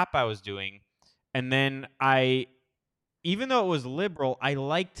of the app I was doing, and then even though it was liberal, I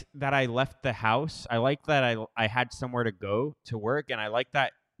liked that I left the house. I liked that I had somewhere to go to work, and I liked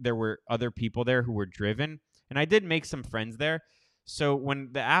that there were other people there who were driven, and I did make some friends there. So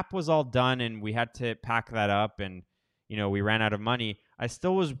when the app was all done and we had to pack that up, and we ran out of money, I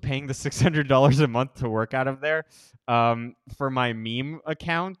still was paying the $600 a month to work out of there, for my meme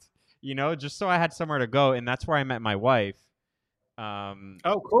account, just so I had somewhere to go, and that's where I met my wife.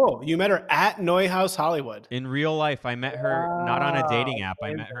 Oh, cool. You met her at Neuhaus Hollywood. In real life, I met her not on a dating app.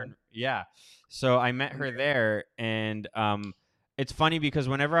 I Wow. met her, yeah. So I met her there, and it's funny because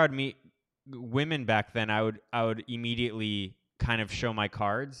whenever I would meet women back then, I would immediately kind of show my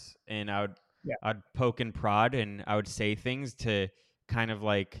cards, and I'd poke and prod, and I would say things to kind of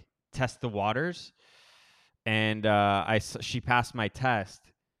like test the waters, and she passed my test,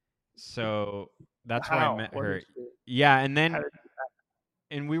 so that's where I met her. Yeah, and then.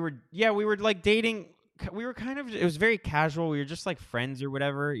 And we were like dating. We were kind of, it was very casual. We were just like friends or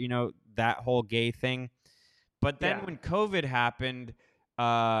whatever, that whole gay thing. But then when COVID happened,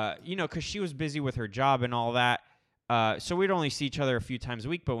 because she was busy with her job and all that, so we'd only see each other a few times a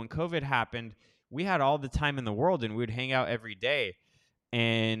week. But when COVID happened, we had all the time in the world, and we'd hang out every day.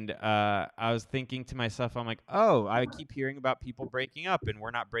 And I was thinking to myself, I'm like, oh, I keep hearing about people breaking up, and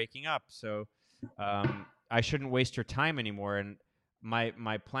we're not breaking up, so I shouldn't waste her time anymore. And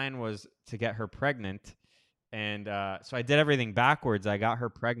my plan was to get her pregnant, and so I did everything backwards. I got her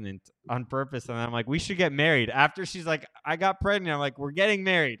pregnant on purpose, and I'm like, we should get married. After she's like, I got pregnant, I'm like, we're getting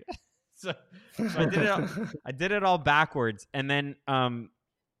married. so I did it all backwards. And then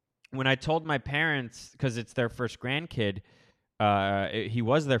when I told my parents, because it's their first grandkid, he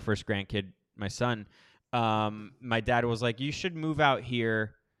was their first grandkid, my son, my dad was like, you should move out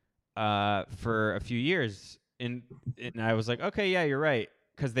here for a few years. And I was like, okay, yeah, you're right,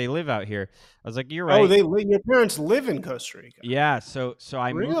 because they live out here. I was like, you're right. Oh, your parents live in Costa Rica. Yeah, so I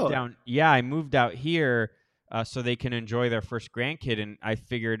Really? moved down. Yeah, I moved out here so they can enjoy their first grandkid, and I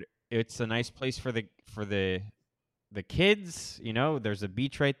figured it's a nice place for the kids. There's a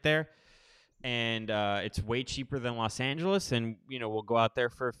beach right there, and it's way cheaper than Los Angeles, and we'll go out there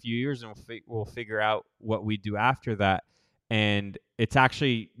for a few years, and we'll figure out what we do after that. And it's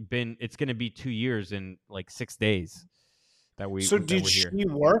actually it's going to be 2 years in like 6 days that we. So that did she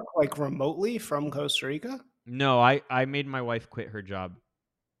work like remotely from Costa Rica? No, I made my wife quit her job.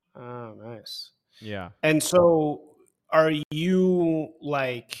 Oh, nice. Yeah. And so are you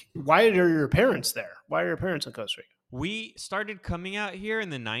like, why are your parents there? Why are your parents in Costa Rica? We started coming out here in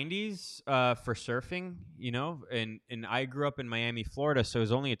the 90s for surfing, and I grew up in Miami, Florida, so it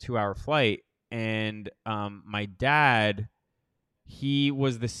was only a 2-hour flight. And my dad, he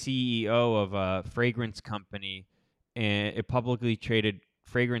was the CEO of a fragrance company, and a publicly traded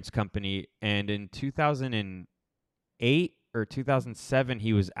fragrance company. And in 2008 or 2007,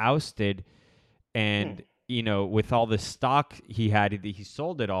 he was ousted. And with all the stock he had, he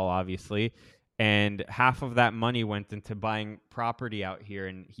sold it all, obviously, and half of that money went into buying property out here.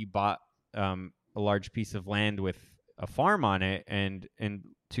 And he bought a large piece of land with a farm on it, and in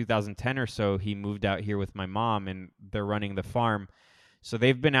 2010 or so he moved out here with my mom, and they're running the farm. So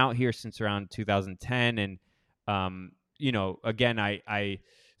they've been out here since around 2010. And again, I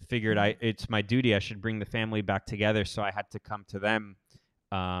figured it's my duty, I should bring the family back together, so I had to come to them,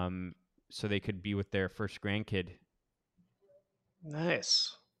 so they could be with their first grandkid.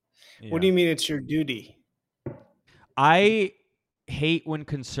 Nice. Yeah. What do you mean it's your duty? I hate when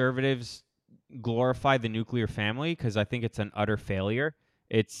conservatives glorify the nuclear family, because I think it's an utter failure.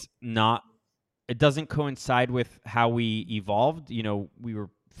 It doesn't coincide with how we evolved. We were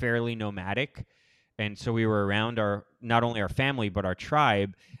fairly nomadic, and so we were around not only our family but our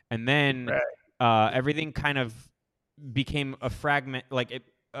tribe. And then everything kind of became a fragment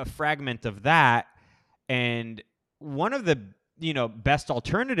of that. And one of the best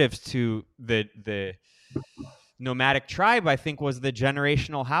alternatives to the nomadic tribe, I think, was the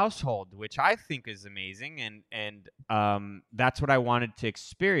generational household, which I think is amazing. And that's what I wanted to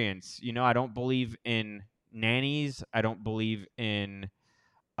experience. I don't believe in nannies. I don't believe in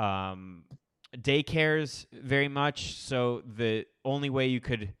daycares very much. So the only way you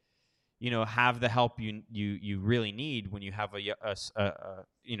could have the help you really need when you have a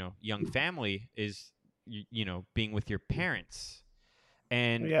young family is being with your parents.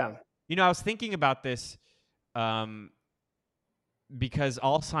 And I was thinking about this because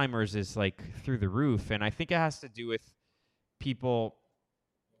Alzheimer's is like through the roof, and I think it has to do with people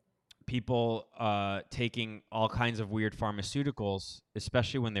taking all kinds of weird pharmaceuticals,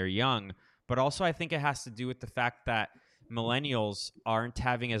 especially when they're young. But also I think it has to do with the fact that millennials aren't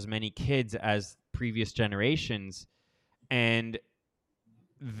having as many kids as previous generations, and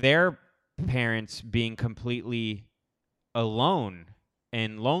their parents being completely alone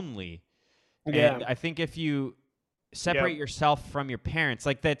and lonely. And I think if you separate yourself from your parents,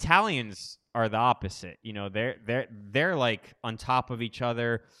 like the Italians are the opposite. They're like on top of each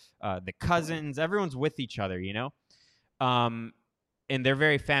other. The cousins, everyone's with each other. And they're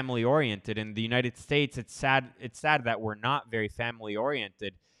very family oriented. In the United States, it's sad that we're not very family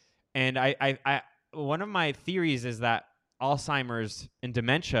oriented. And I one of my theories is that Alzheimer's and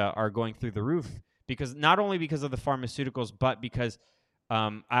dementia are going through the roof, because not only because of the pharmaceuticals, but because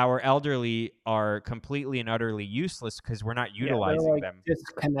our elderly are completely and utterly useless because we're not utilizing them.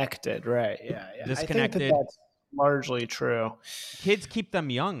 Disconnected, right? Yeah. Disconnected. I think that's largely true. Kids keep them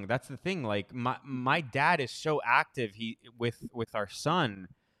young. That's the thing. Like my dad is so active with our son,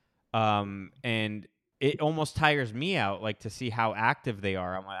 and it almost tires me out, like, to see how active they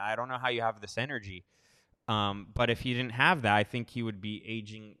are. I'm like, I don't know how you have this energy. But if he didn't have that, I think he would be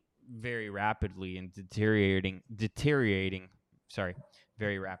aging very rapidly and deteriorating.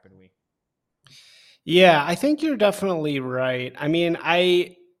 Very rapidly. Yeah, I think you're definitely right. I mean,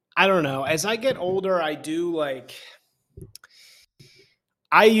 I don't know. As I get older, I do like.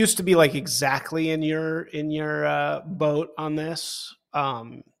 I used to be like exactly in your boat on this,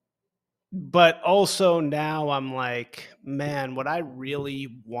 but also now I'm like, man, would I really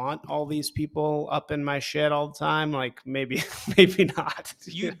want all these people up in my shit all the time? Like, maybe not.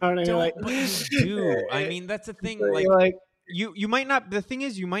 You know what I mean? don't, Like, but you do. I mean, that's the thing. Like you might not. The thing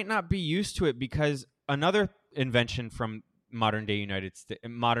is, you might not be used to it, because another invention from modern day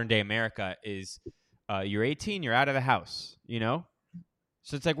America is you're 18, you're out of the house.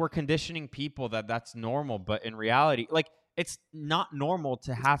 So it's like we're conditioning people that that's normal, but in reality, like, it's not normal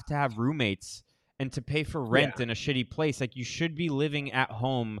to have roommates and to pay for rent in a shitty place. Like, you should be living at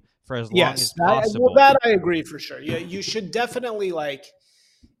home for as long as possible. Well, that I agree for sure. Yeah, you should definitely, like.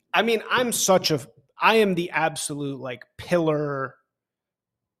 I mean, I am the absolute, like, pillar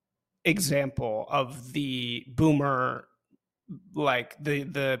example of the boomer, like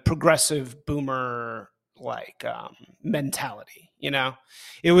the progressive boomer, like, mentality.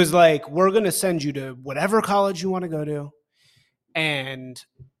 It was like, we're going to send you to whatever college you want to go to, and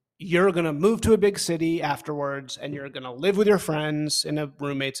you're going to move to a big city afterwards, and you're going to live with your friends in a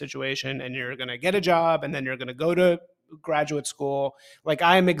roommate situation, and you're going to get a job, and then you're going to go to graduate school. Like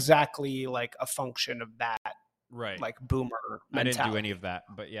I'm exactly like a function of that, Right. like boomer mentality. I didn't do any of that,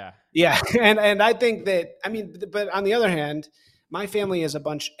 but yeah. Yeah. And I think that, I mean, but on the other hand, my family is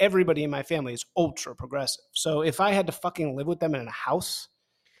everybody in my family is ultra progressive. So if I had to fucking live with them in a house,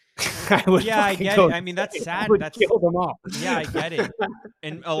 I would I fucking get go it. I mean, that's insane. I sad. would That's kill them all. Yeah, I get it.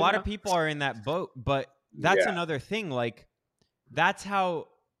 And a lot of people are in that boat, but that's Yeah. another thing. Like, that's how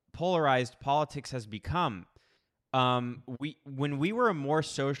polarized politics has become. When we were a more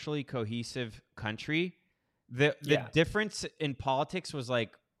socially cohesive country, the Yeah. difference in politics was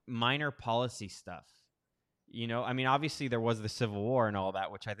like minor policy stuff. You know, I mean, obviously there was the Civil War and all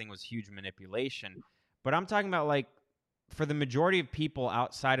that, which I think was huge manipulation. But I'm talking about like for the majority of people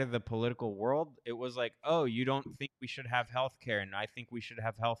outside of the political world, it was like, oh, you don't think we should have health care, and I think we should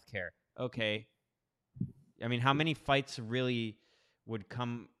have health care. Okay. I mean, how many fights really would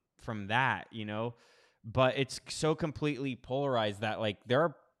come from that, you know? But it's so completely polarized that like there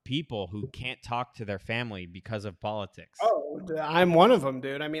are people who can't talk to their family because of politics. Oh, I'm one of them,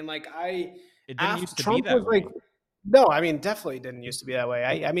 dude. I mean, like It didn't after used to Trump be that was way. like, no, I mean, definitely didn't used to be that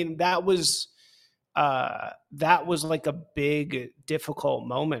way. I mean, that was like a big difficult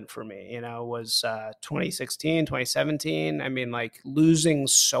moment for me, you know, was 2016, 2017. I mean, like losing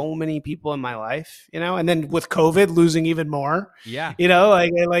so many people in my life, you know, and then with COVID losing even more, Yeah. you know,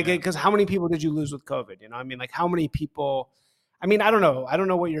 like Yeah. because how many people did you lose with COVID? You know, I mean, like how many people, I mean, I don't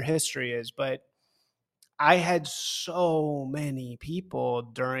know what your history is, but I had so many people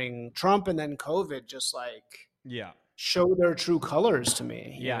during Trump and then COVID just like Yeah. show their true colors to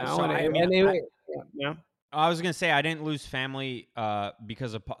me, you Yeah. know, So and I it, mean, and it, you know. I was gonna say I didn't lose family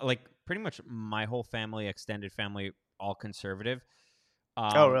because of like pretty much my whole family, extended family, all conservative.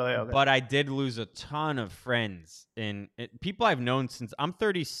 Oh, really? Okay. But I did lose a ton of friends and people I've known since I'm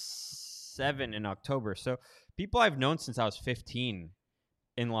 37 in October. So people I've known since I was 15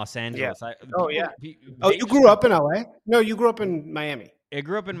 in Los Yeah. Angeles. Oh, yeah. Oh, They you just grew up in LA? No, you grew up in Miami. I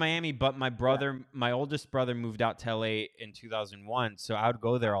grew up in Miami, but my oldest brother moved out to LA in 2001. So I would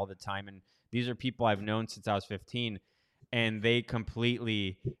go there all the time. And these are people I've known since I was 15, and they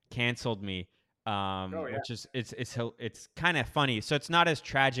completely canceled me. Oh, yeah. Which is it's kind of funny. So it's not as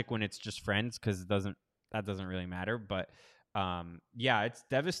tragic when it's just friends because that doesn't really matter. But yeah, it's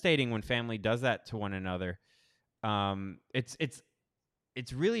devastating when family does that to one another.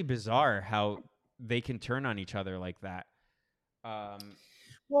 It's really bizarre how they can turn on each other like that.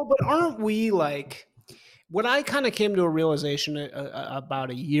 Well, but aren't we like what I kind of came to a realization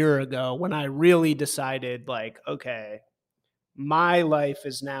about a year ago when I really decided, like, okay, my life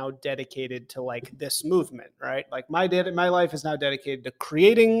is now dedicated to like this movement, right? Like my life is now dedicated to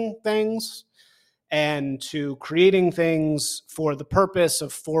creating things and to creating things for the purpose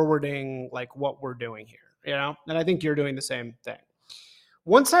of forwarding like what we're doing here, you know? And I think you're doing the same thing.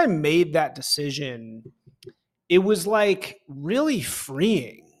 Once I made that decision, it was like really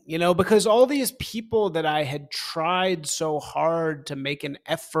freeing, you know, because all these people that I had tried so hard to make an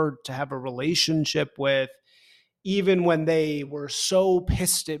effort to have a relationship with, even when they were so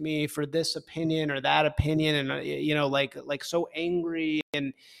pissed at me for this opinion or that opinion, and you know, like so angry,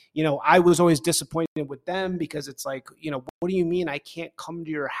 and you know, I was always disappointed with them because it's like, you know, what do you mean I can't come to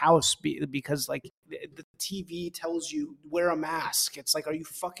your house because like the TV tells you wear a mask? It's like, are you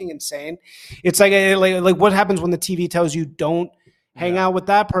fucking insane? It's like what happens when the TV tells you don't hang out with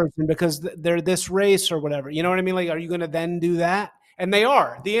that person because they're this race or whatever? You know what I mean? Like, are you going to then do that? And they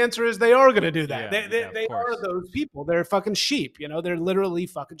are. The answer is they are going to do that. They are those people. They're fucking sheep. You know, they're literally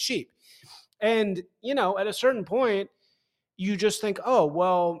fucking sheep. And, you know, at a certain point, you just think, oh,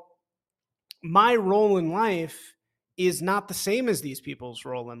 well, my role in life is not the same as these people's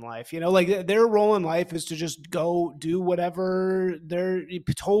role in life. You know, like their role in life is to just go do whatever they're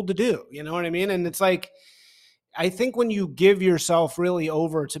told to do. You know what I mean? And it's like, I think when you give yourself really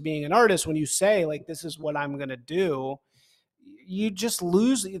over to being an artist, when you say, like, this is what I'm going to do, you just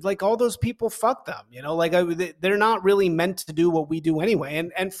lose, like, all those people, fuck them, you know, like they're not really meant to do what we do anyway.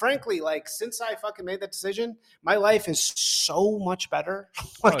 And frankly, like, since I fucking made that decision, my life is so much better.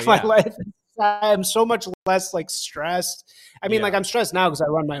 Like, my life, I'm so much less like stressed. I mean, like, I'm stressed now because I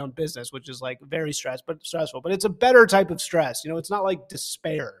run my own business, which is like very stressful, but it's a better type of stress. You know, it's not like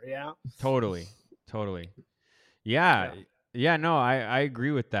despair. Yeah. Totally. Yeah. No, I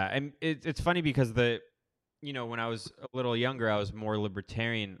agree with that. And it's funny because you know, when I was a little younger, I was more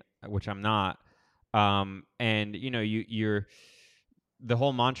libertarian, which I'm not. And you know, you're the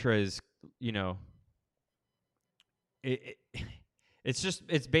whole mantra is, you know,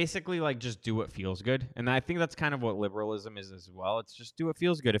 It's basically like just do what feels good. And I think that's kind of what liberalism is as well. It's just do what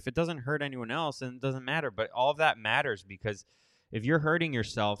feels good. If it doesn't hurt anyone else, then it doesn't matter. But all of that matters, because if you're hurting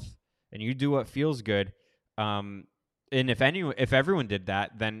yourself and you do what feels good, and if everyone did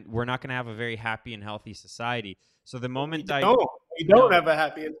that, then we're not going to have a very happy and healthy society. So the moment we don't have a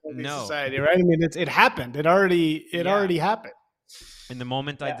happy and healthy society, right? I mean, it happened. It already happened. And the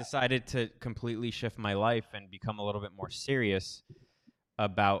moment I decided to completely shift my life and become a little bit more serious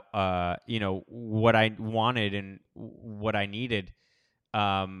about what I wanted and what I needed,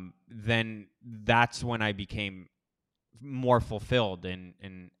 then that's when I became more fulfilled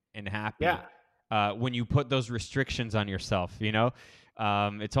and happy. Yeah. When you put those restrictions on yourself,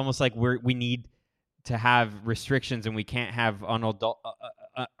 it's almost like we need to have restrictions, and we can't have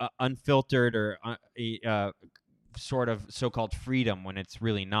unfiltered or sort of so-called freedom when it's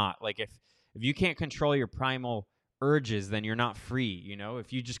really not. Like if you can't control your primal urges, then you're not free.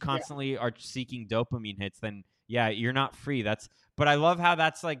 If you just constantly are seeking dopamine hits, then you're not free. But I love how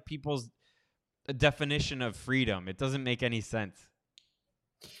that's like people's definition of freedom. It doesn't make any sense.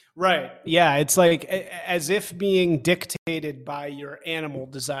 Right. Yeah. It's like as if being dictated by your animal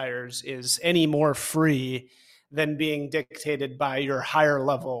desires is any more free than being dictated by your higher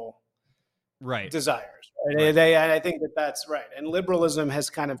level desires. Right? I think that's right. And liberalism has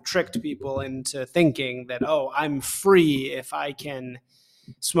kind of tricked people into thinking that, I'm free if I can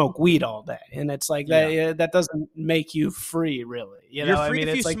smoke weed all day. And it's like that doesn't make you free, really. You're free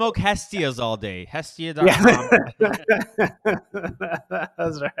if you smoke Hestias all day. Hestia.com.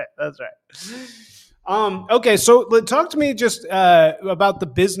 That's right. Okay, so talk to me just about the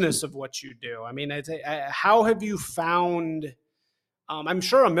business of what you do. I mean, how have you found... I'm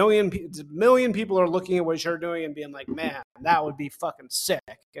sure a million people are looking at what you're doing and being like, man, that would be fucking sick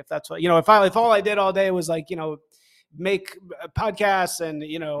if that's what, if all I did all day was like, make podcasts and,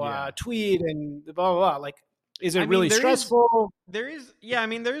 tweet and blah, blah, blah. Like, is it really stressful? There is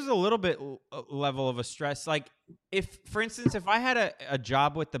a little bit level of a stress. Like if, for instance, if I had a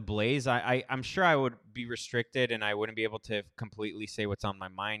job with the Blaze, I'm sure I would be restricted and I wouldn't be able to completely say what's on my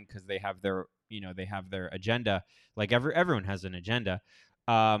mind, because they have their agenda. Like everyone has an agenda.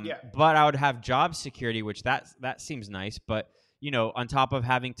 But I would have job security, which that seems nice. But, on top of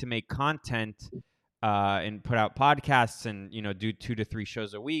having to make content and put out podcasts and, do 2 to 3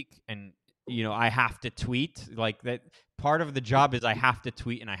 shows a week, and, I have to tweet. Like that part of the job is I have to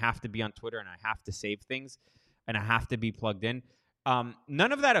tweet, and I have to be on Twitter, and I have to save things, and I have to be plugged in.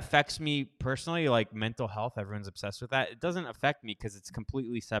 None of that affects me personally, like mental health. Everyone's obsessed with that. It doesn't affect me because it's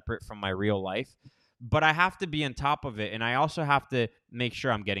completely separate from my real life. But I have to be on top of it, and I also have to make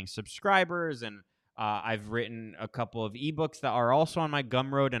sure I'm getting subscribers. And I've written a couple of ebooks that are also on my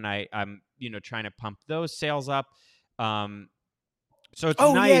Gumroad, and I'm trying to pump those sales up. So it's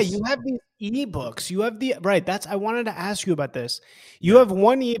nice. Yeah, you have these ebooks. You have I wanted to ask you about this. You have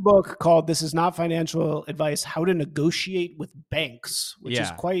one ebook called "This Is Not Financial Advice: How to Negotiate with Banks," which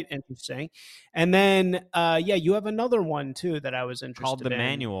is quite interesting. And then, you have another one too that I was interested in. Called The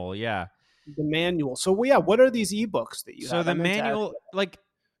Manual. Yeah. The Manual. So, what are these ebooks that you have? So the Manual, like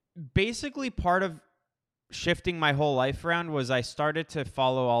basically part of shifting my whole life around was I started to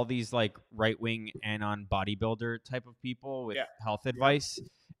follow all these like right-wing and on bodybuilder type of people with health advice.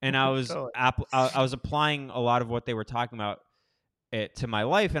 And I was I was applying a lot of what they were talking about to my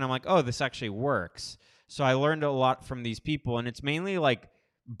life. And I'm like, oh, this actually works. So I learned a lot from these people. And it's mainly like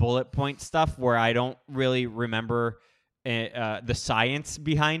bullet point stuff where I don't really remember the science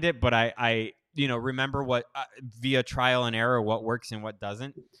behind it. But I remember what via trial and error, what works and what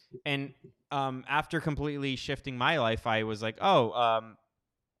doesn't. And after completely shifting my life, I was like,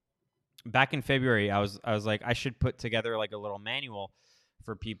 back in February, I was like, I should put together like a little manual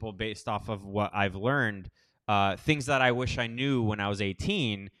for people based off of what I've learned, things that I wish I knew when I was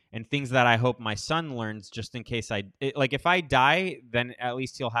 18, and things that I hope my son learns just in case if I die, then at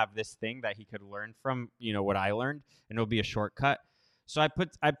least he'll have this thing that he could learn from, what I learned, and it'll be a shortcut. So I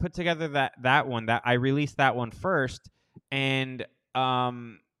put together that one, that I released that one first, and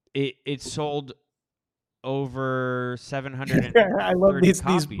it sold over 730 I love these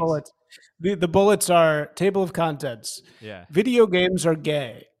copies. bullets. The bullets are table of contents. Yeah. Video games are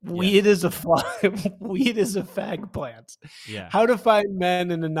gay. Weed is a weed is a fag plant. Yeah. How to find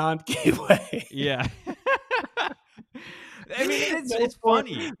men in a non-gay way. Yeah. I mean, it's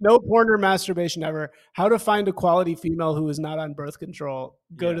funny. No porn or masturbation ever. How to find a quality female who is not on birth control.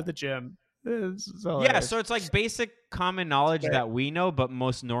 Go to the gym. So it's like basic common knowledge that we know, but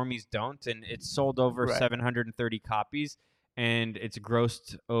most normies don't. And it's sold over 730 copies, and it's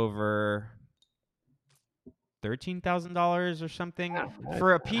grossed over $13,000 or something Wow,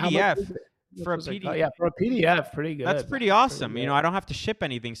 for a how much PDF. was it? For a Was it? PDF, Yeah, for a PDF, pretty good. that's pretty awesome. You know, I don't have to ship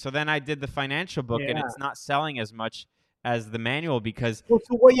anything. So then I did the financial book, and Yeah. it's not selling as much as the manual because Well,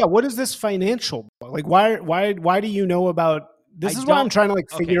 so what is this financial book? Like, why do you know about? This is why I'm trying to like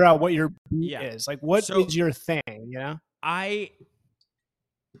figure out what your beat is. Like, what is your thing? You know, I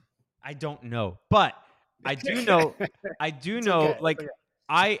don't know, but I do know. It's okay. Like,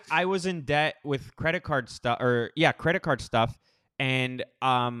 I was in debt with credit card stuff, credit card stuff, and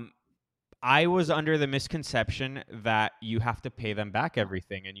I was under the misconception that you have to pay them back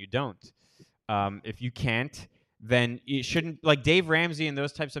everything, and you don't. If you can't, then you shouldn't. Like Dave Ramsey and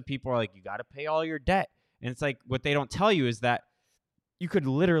those types of people are like, you got to pay all your debt, and it's like what they don't tell you is that you could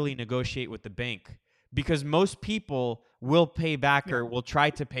literally negotiate with the bank because most people will pay back or will try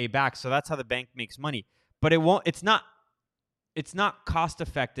to pay back. So that's how the bank makes money. But it won't. It's not cost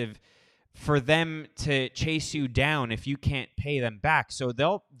effective for them to chase you down if you can't pay them back. So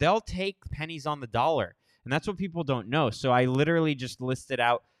they'll take pennies on the dollar, and that's what people don't know. So I literally just listed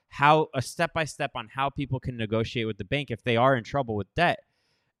out how a step by step on how people can negotiate with the bank if they are in trouble with debt.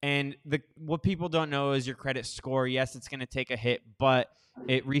 And what people don't know is your credit score. Yes, it's going to take a hit, but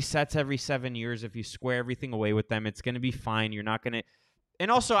it resets every 7 years. If you square everything away with them, it's going to be fine. You're not going to. And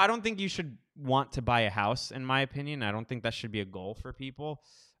also, I don't think you should want to buy a house, in my opinion. I don't think that should be a goal for people,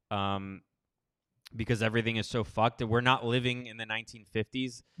 because everything is so fucked. We're not living in the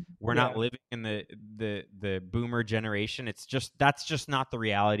 1950s. We're not living in the boomer generation. That's just not the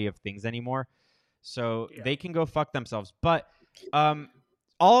reality of things anymore. So they can go fuck themselves. But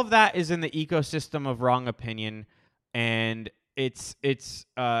all of that is in the ecosystem of wrong opinion, and it's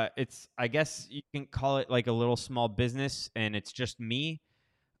I guess you can call it like a little small business, and it's just me,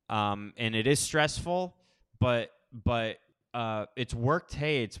 and it is stressful, but it's worked.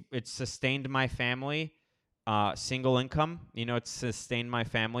 Hey, it's sustained my family, single income. You know, it's sustained my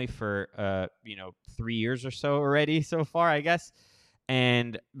family for 3 years or so already so far, I guess.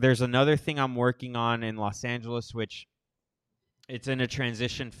 And there's another thing I'm working on in Los Angeles, which it's in a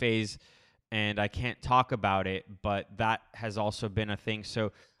transition phase, and I can't talk about it, but that has also been a thing.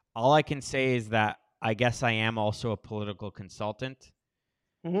 So all I can say is that I guess I am also a political consultant.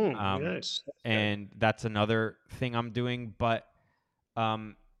 Nice. And that's another thing I'm doing. But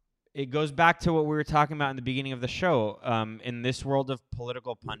it goes back to what we were talking about in the beginning of the show. In this world of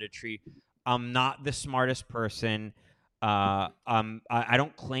political punditry, I'm not the smartest person. I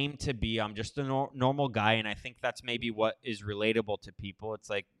don't claim to be. I'm just a normal guy, and I think that's maybe what is relatable to people. It's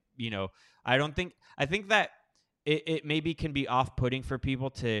like, I think that it maybe can be off-putting for people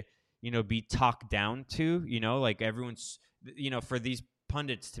to, be talked down to, like everyone's, for these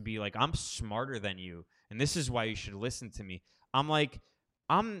pundits to be like, I'm smarter than you, and this is why you should listen to me. I'm like,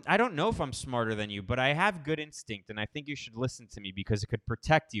 I don't know if I'm smarter than you, but I have good instinct, and I think you should listen to me because it could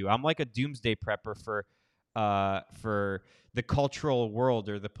protect you. I'm like a doomsday prepper for the cultural world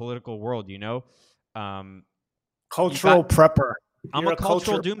or the political world, Cultural prepper. I'm a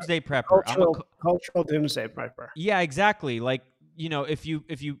cultural doomsday prepper. Cultural doomsday prepper. Yeah, exactly. Like,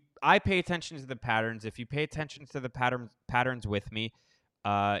 I pay attention to the patterns. If you pay attention to the patterns with me,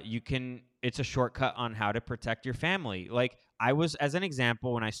 it's a shortcut on how to protect your family. Like I was, as an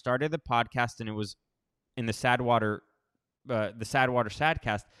example, when I started the podcast and it was in the Sadwater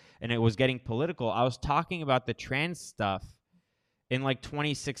Sadcast, and it was getting political, I was talking about the trans stuff in like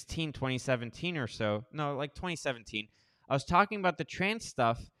 2016, 2017 or so. No, like 2017. I was talking about the trans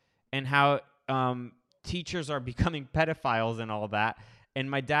stuff and how teachers are becoming pedophiles and all that. And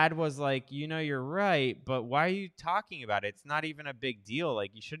my dad was like, you're right, but why are you talking about it? It's not even a big deal.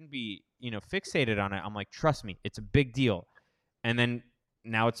 Like, you shouldn't be, fixated on it. I'm like, trust me, it's a big deal. And then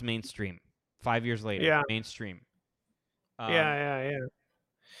now it's mainstream. 5 years later, mainstream. Yeah.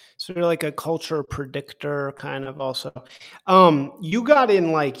 So you're like a culture predictor kind of also. You got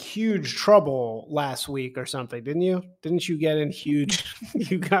in like huge trouble last week or something, didn't you? Didn't you get in huge?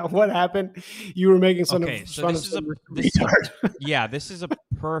 What happened? You were making fun of retard. Yeah, this is a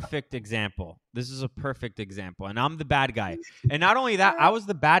perfect example. And I'm the bad guy. And not only that, I was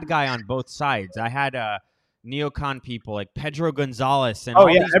the bad guy on both sides. I had neocon people like Pedro Gonzalez and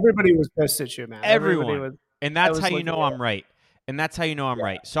everybody was pissed at you, man. Everyone. And that's how you know I'm right.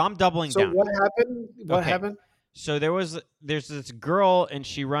 Right. So I'm doubling down. So what happened? What happened? So there's this girl, and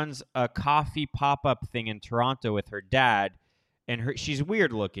she runs a coffee pop-up thing in Toronto with her dad, and she's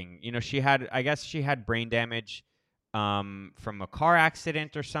weird looking. She had brain damage from a car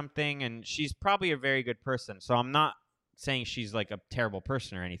accident or something, and she's probably a very good person. So I'm not saying she's like a terrible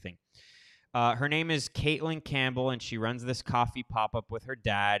person or anything. Her name is Caitlin Campbell, and she runs this coffee pop-up with her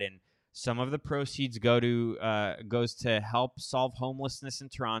dad, and Some of the proceeds goes to help solve homelessness in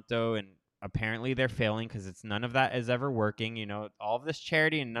Toronto, and apparently they're failing because none of that is ever working. You know, all of this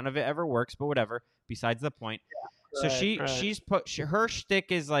charity and none of it ever works. But whatever. Besides the point. So her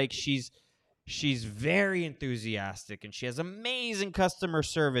shtick is like she's very enthusiastic and she has amazing customer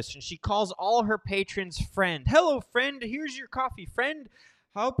service and she calls all her patrons friend. Hello, friend. Here's your coffee, friend.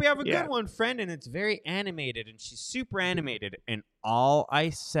 I hope you have a good one, friend. And it's very animated and she's super animated. And all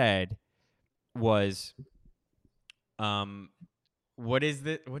I said was, what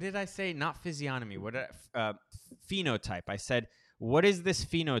did I say? Not physiognomy. Phenotype. I said, what is this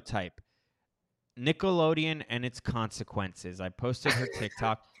phenotype? Nickelodeon and its consequences. I posted her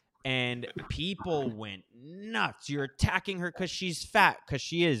TikTok and people went nuts. You're attacking her because she's fat, because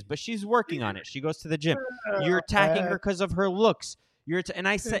she is, but she's working on it. She goes to the gym. You're attacking her because of her looks. And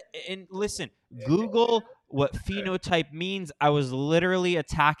I said, and listen, Google what phenotype means. I was literally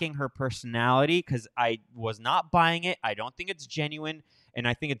attacking her personality because I was not buying it. I don't think it's genuine. And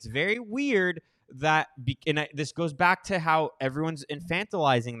I think it's very weird that, this goes back to how everyone's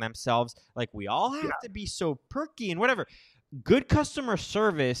infantilizing themselves. Like, we all have to be so perky and whatever. Good customer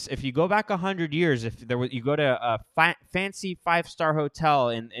service, if you go back 100 years, you go to a fancy 5-star hotel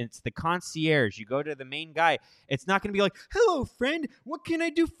and it's the concierge, you go to the main guy, it's not going to be like, hello, friend, what can I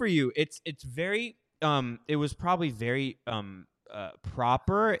do for you? It's very, it was probably very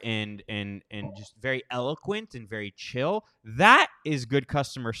proper and just very eloquent and very chill. That is good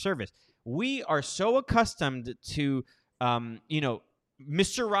customer service. We are so accustomed to,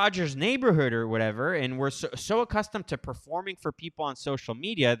 Mr. Rogers' Neighborhood or whatever, and we're so accustomed to performing for people on social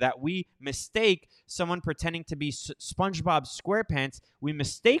media that we mistake someone pretending to be SpongeBob SquarePants. We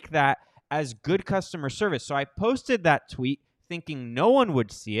mistake that as good customer service. So I posted that tweet thinking no one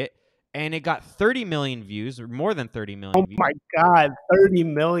would see it, and it got 30 million views, or more than 30 million views. Oh my God, 30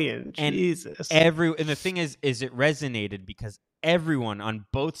 million. And Jesus. And the thing is it resonated because everyone on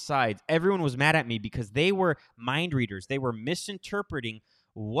both sides, everyone was mad at me because they were mind readers. They were misinterpreting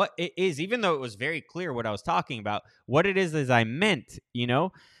what it is, even though it was very clear what I was talking about. What it is I meant,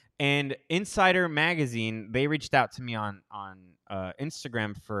 And Insider Magazine, they reached out to me on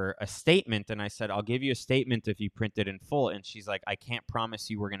Instagram for a statement, and I said, I'll give you a statement if you print it in full. And she's like, I can't promise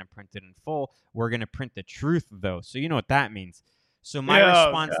you we're going to print it in full. We're going to print the truth, though. So you know what that means. So my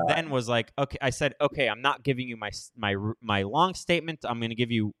response then was like, okay, I said, okay, I'm not giving you my long statement. I'm going to give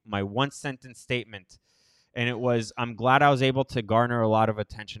you my 1-sentence statement. And it was, I'm glad I was able to garner a lot of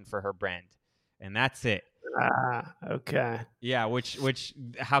attention for her brand. And that's it. Okay. Yeah, which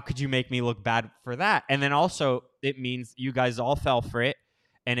how could you make me look bad for that? And then also it means you guys all fell for it,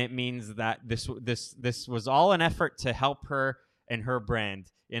 and it means that this was all an effort to help her and her brand.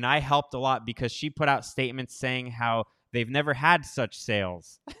 And I helped a lot because she put out statements saying how they've never had such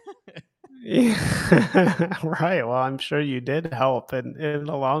sales. Yeah. Right. Well, I'm sure you did help in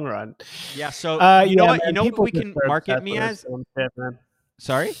the long run. Yeah. So you know what? You know what we can market me as?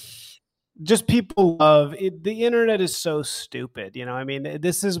 Sorry? Just people love it. The internet is so stupid. I mean,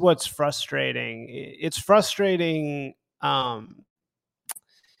 this is what's frustrating. It's frustrating. The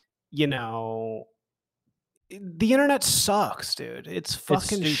internet sucks, dude. It's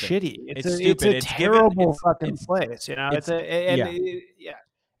fucking shitty. It's a terrible fucking place.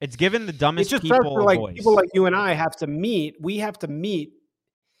 It's given the dumbest just people a like voice. People like you and I have to meet. We have to meet.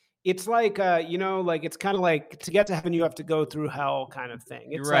 It's like it's kind of like to get to heaven you have to go through hell kind of thing.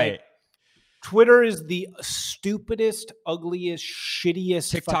 It's right. Like Twitter is the stupidest, ugliest, shittiest.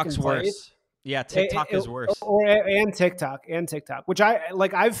 TikTok's worse. Yeah, TikTok is worse. And TikTok, which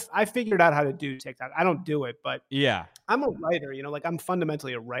I figured out how to do TikTok. I don't do it, but yeah, I'm a writer. I'm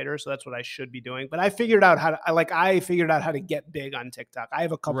fundamentally a writer, so that's what I should be doing. But I figured out how to get big on TikTok. I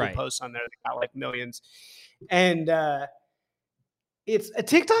have a couple posts on there that got like millions, and it's a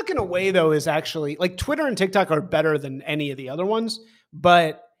TikTok in a way though is actually like Twitter and TikTok are better than any of the other ones,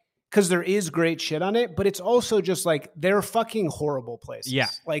 but. Because there is great shit on it, but it's also just like they're fucking horrible places. Yeah,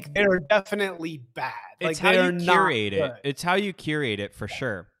 like they're definitely bad. It's like how you curate it. It's how you curate it for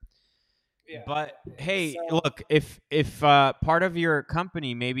sure. Yeah. But hey, look, if part of your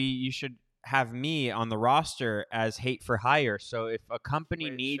company, maybe you should have me on the roster as hate for hire. So if a company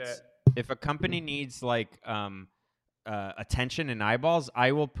needs like attention and eyeballs,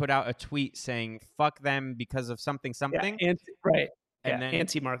 I will put out a tweet saying "fuck them" because of something. Yeah, right. And then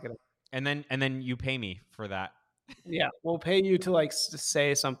anti-marketing. And then you pay me for that. Yeah, we'll pay you to like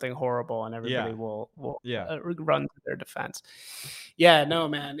say something horrible, and everybody will run to their defense. Yeah, no,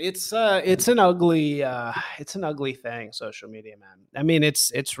 man, it's an ugly thing. Social media, man. I mean,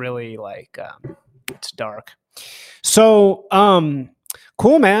 it's really like it's dark. So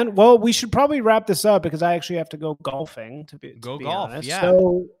Cool, man. Well, we should probably wrap this up because I actually have to go golfing to Go be golf, honest. yeah.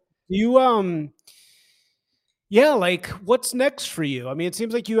 So you yeah, like what's next for you? I mean, it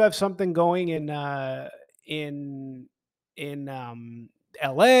seems like you have something going in in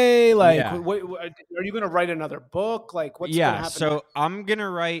LA. Like, Yeah. are you going to write another book? Like, what's going to Yeah, happen so next? I'm gonna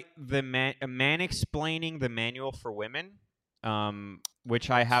write a man explaining the manual for women, which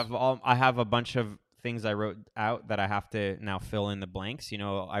I Nice. have a bunch of things I wrote out that I have to now fill in the blanks. You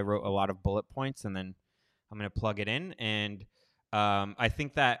know, I wrote a lot of bullet points and then I'm gonna plug it in, and I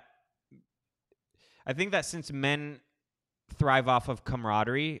think that since men thrive off of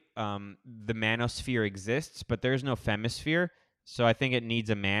camaraderie, the manosphere exists, but there's no femisphere, so I think it needs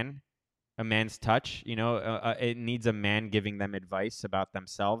a man's touch. You know, it needs a man giving them advice about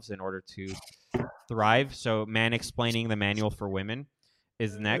themselves in order to thrive. So, man explaining the manual for women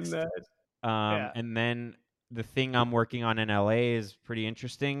is And next. yeah. And then the thing I'm working on in LA is pretty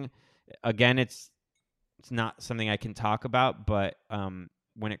interesting. Again, it's not something I can talk about, but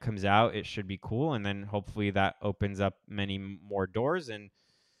when it comes out, it should be cool, and then hopefully that opens up many more doors. And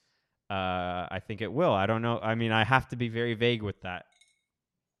I think it will. I don't know. I mean, I have to be very vague with that.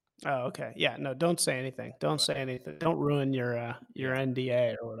 Oh, okay. Yeah, no, don't say anything. Don't But say anything. Don't ruin your yeah,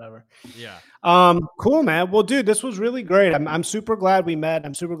 NDA or whatever. yeah. Cool, man. Well, dude, this was really great. I'm super glad we met.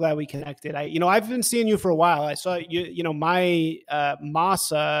 I'm super glad we connected. I've been seeing you for a while. I saw my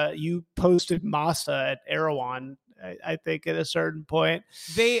Masa, you posted Masa at Erewhon, I think at a certain point.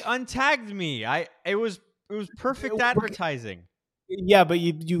 They untagged me. It was perfect advertising. Yeah, but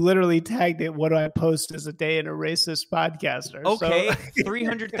you literally tagged it. What do I post as a day in a racist podcaster? Okay, So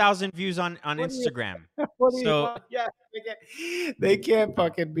 300,000 views on what do you- Instagram. what do you So want? Yeah, they can't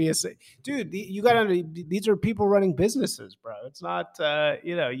fucking be dude. You got to. These are people running businesses, bro. It's not.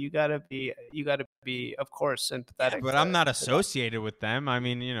 You got to be, of course, yeah, sympathetic. but I'm not to them. associated with them. I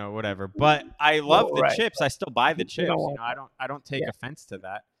mean, whatever. But I love Well, the right. chips. I still buy the You don't chips. want that. I don't take Yeah, offense to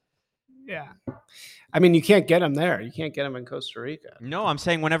that. yeah. I mean, you can't get them there. You can't get them in Costa Rica. No, I'm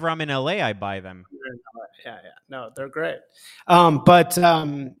saying whenever I'm in LA, I buy them. Yeah, yeah. No, they're great. But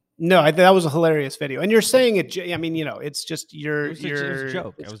no, that was a hilarious video. And you're saying it. I mean, it's just It was a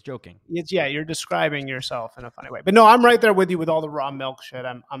joke. I was joking. Yeah, you're describing yourself in a funny way. But no, I'm right there with you with all the raw milk shit.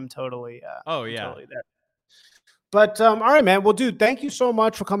 I'm totally. Oh I'm yeah. totally there. But all right, man. Well, dude, thank you so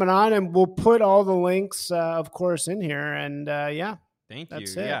much for coming on, and we'll put all the links, of course, in here. And yeah, Thank you.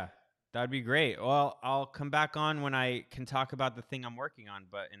 that's it. Yeah, that'd be great. Well, I'll come back on when I can talk about the thing I'm working on.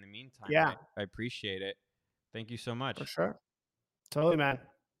 But in the meantime, Yeah, I appreciate it. Thank you so much. for sure. Totally, man.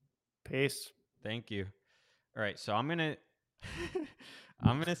 Peace. Thank you. All right, so I'm gonna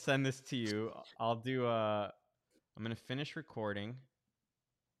I'm gonna send this to you. I'm gonna finish recording.